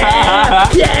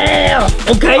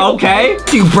 Okay.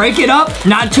 So you break it up,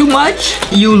 not too much.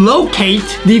 You locate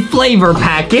the flavor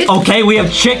packet. Okay, we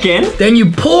have chicken. Then you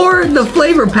pour the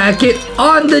flavor packet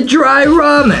on the dry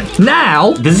ramen.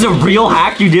 Now, this is a real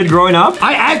hack you did growing up?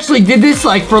 I actually did this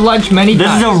like for lunch many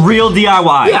times. This is a real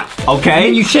DIY. Yeah. Okay.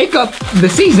 And you shake up the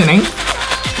seasoning.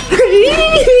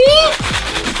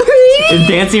 Is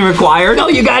dancing required? No,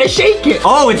 you gotta shake it.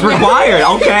 Oh, it's required.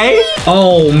 Okay.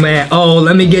 Oh, man. Oh,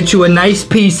 let me get you a nice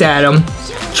piece, Adam.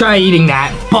 Try eating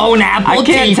that. Bone apple I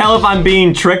can't tell if I'm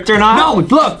being tricked or not. No,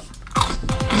 look.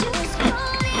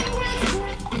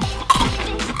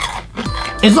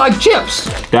 It's like chips.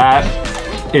 That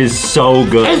is so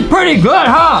good. It's pretty good,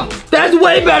 huh? That's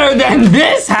way better than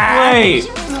this hack. Wait.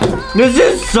 This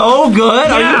is so good.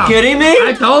 Are you kidding me?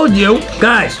 I told you.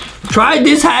 Guys, try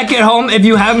this hack at home if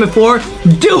you haven't before.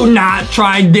 Do not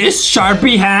try this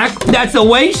Sharpie hack. That's a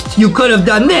waste. You could have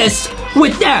done this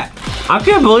with that. I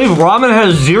can't believe ramen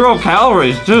has 0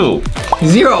 calories, too.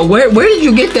 0? Where did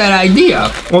you get that idea?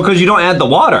 Well, because you don't add the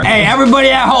water. Hey, everybody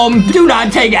at home, do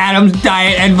not take Adam's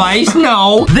diet advice.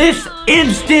 No. This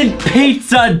instant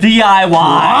pizza DIY.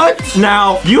 What?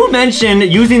 Now, you mentioned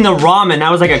using the ramen.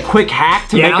 That was like a quick hack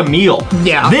to make a meal.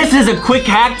 Yeah. This is a quick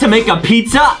hack to make a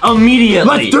pizza immediately.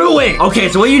 Let's do it. Okay,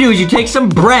 so what you do is you take some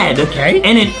bread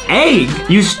and an egg.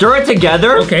 You stir it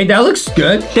together. Okay, that looks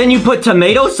good. Then you put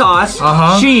tomato sauce,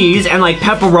 cheese, and like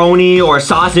pepperoni or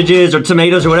sausages or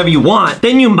tomatoes or whatever you want.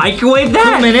 Then you microwave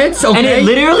that. 2 minutes, okay. And it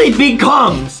literally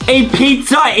becomes a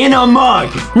pizza in a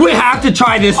mug. We have to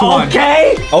try this one.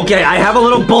 Okay. Okay, I have a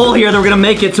little bowl here that we're gonna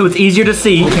make it so it's easier to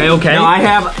see. Okay. Now I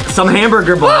have some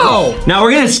hamburger buns. Whoa. Now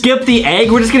we're gonna skip the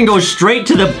egg. We're just gonna go straight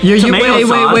to the tomato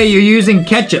sauce. Wait, you're using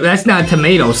ketchup. That's not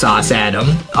tomato sauce,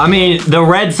 Adam. I mean, the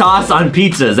red sauce on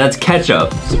pizzas, that's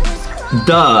ketchup.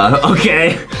 Duh,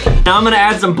 okay. Now I'm gonna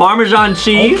add some Parmesan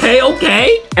cheese.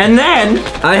 Okay. And then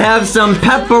I have some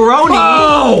pepperoni.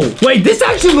 Oh, wait, this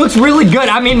actually looks really good.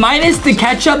 I mean, minus the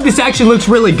ketchup, this actually looks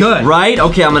really good. Right?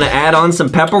 Okay, I'm gonna add on some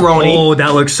pepperoni. Oh,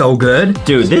 that looks so good.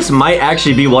 Dude, this might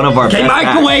actually be one of our best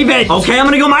microwave hacks. it. Okay, I'm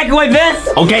gonna go microwave this.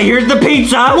 Okay, here's the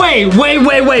pizza. Wait,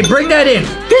 bring that in.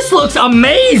 This looks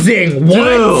amazing. What?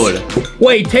 Dude.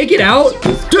 Wait, take it out.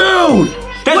 Dude.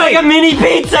 That's like a mini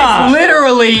pizza. It's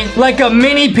literally like a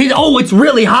mini pizza. Oh, it's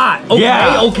really hot.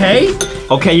 Okay, okay.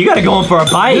 Okay, you gotta go in for a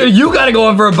bite. You gotta go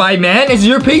in for a bite, man. It's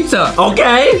your pizza.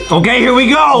 Okay. Okay, here we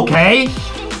go. Okay.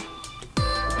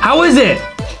 How is it?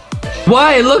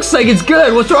 Why? It looks like it's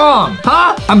good. What's wrong?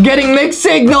 Huh? I'm getting mixed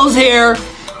signals here.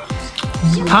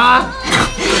 Huh?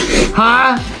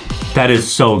 Huh? That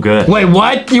is so good. Wait,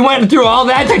 what? You went through all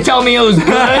that to tell me it was good?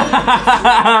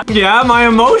 Yeah, my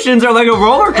emotions are like a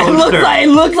roller coaster. It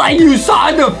looks like you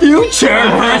saw the future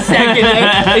for a second.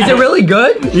 Is it really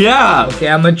good? Yeah. Okay,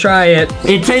 I'm gonna try it.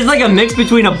 It tastes like a mix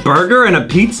between a burger and a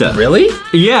pizza. Really?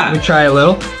 Yeah. Let me try a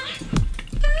little.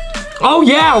 Oh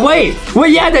yeah, wait,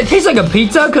 yeah, that tastes like a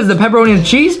pizza because the pepperoni and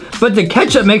cheese, but the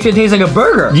ketchup makes it taste like a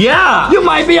burger. Yeah. You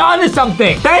might be onto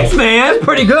something. Thanks, man. That's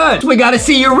pretty good. We gotta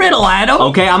see your riddle, Adam.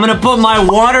 Okay, I'm gonna put my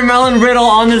watermelon riddle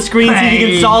on the screen so you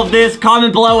can solve this.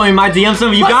 Comment below and my DM some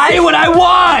of you guys. Let's see what I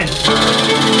want.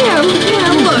 Yeah, look,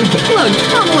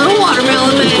 I'm a little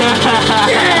watermelon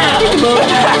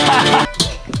man.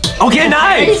 Okay,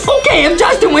 nice. Okay, if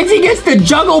Justin wins, he gets to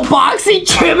juggle Boxy,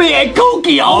 Jimmy, and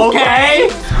Cookie. Okay.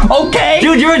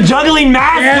 Dude, you're a juggling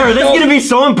master. Yeah, this is gonna be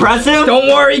so impressive. Don't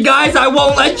worry, guys. I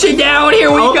won't let you down.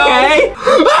 Here we go.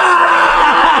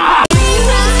 Ah!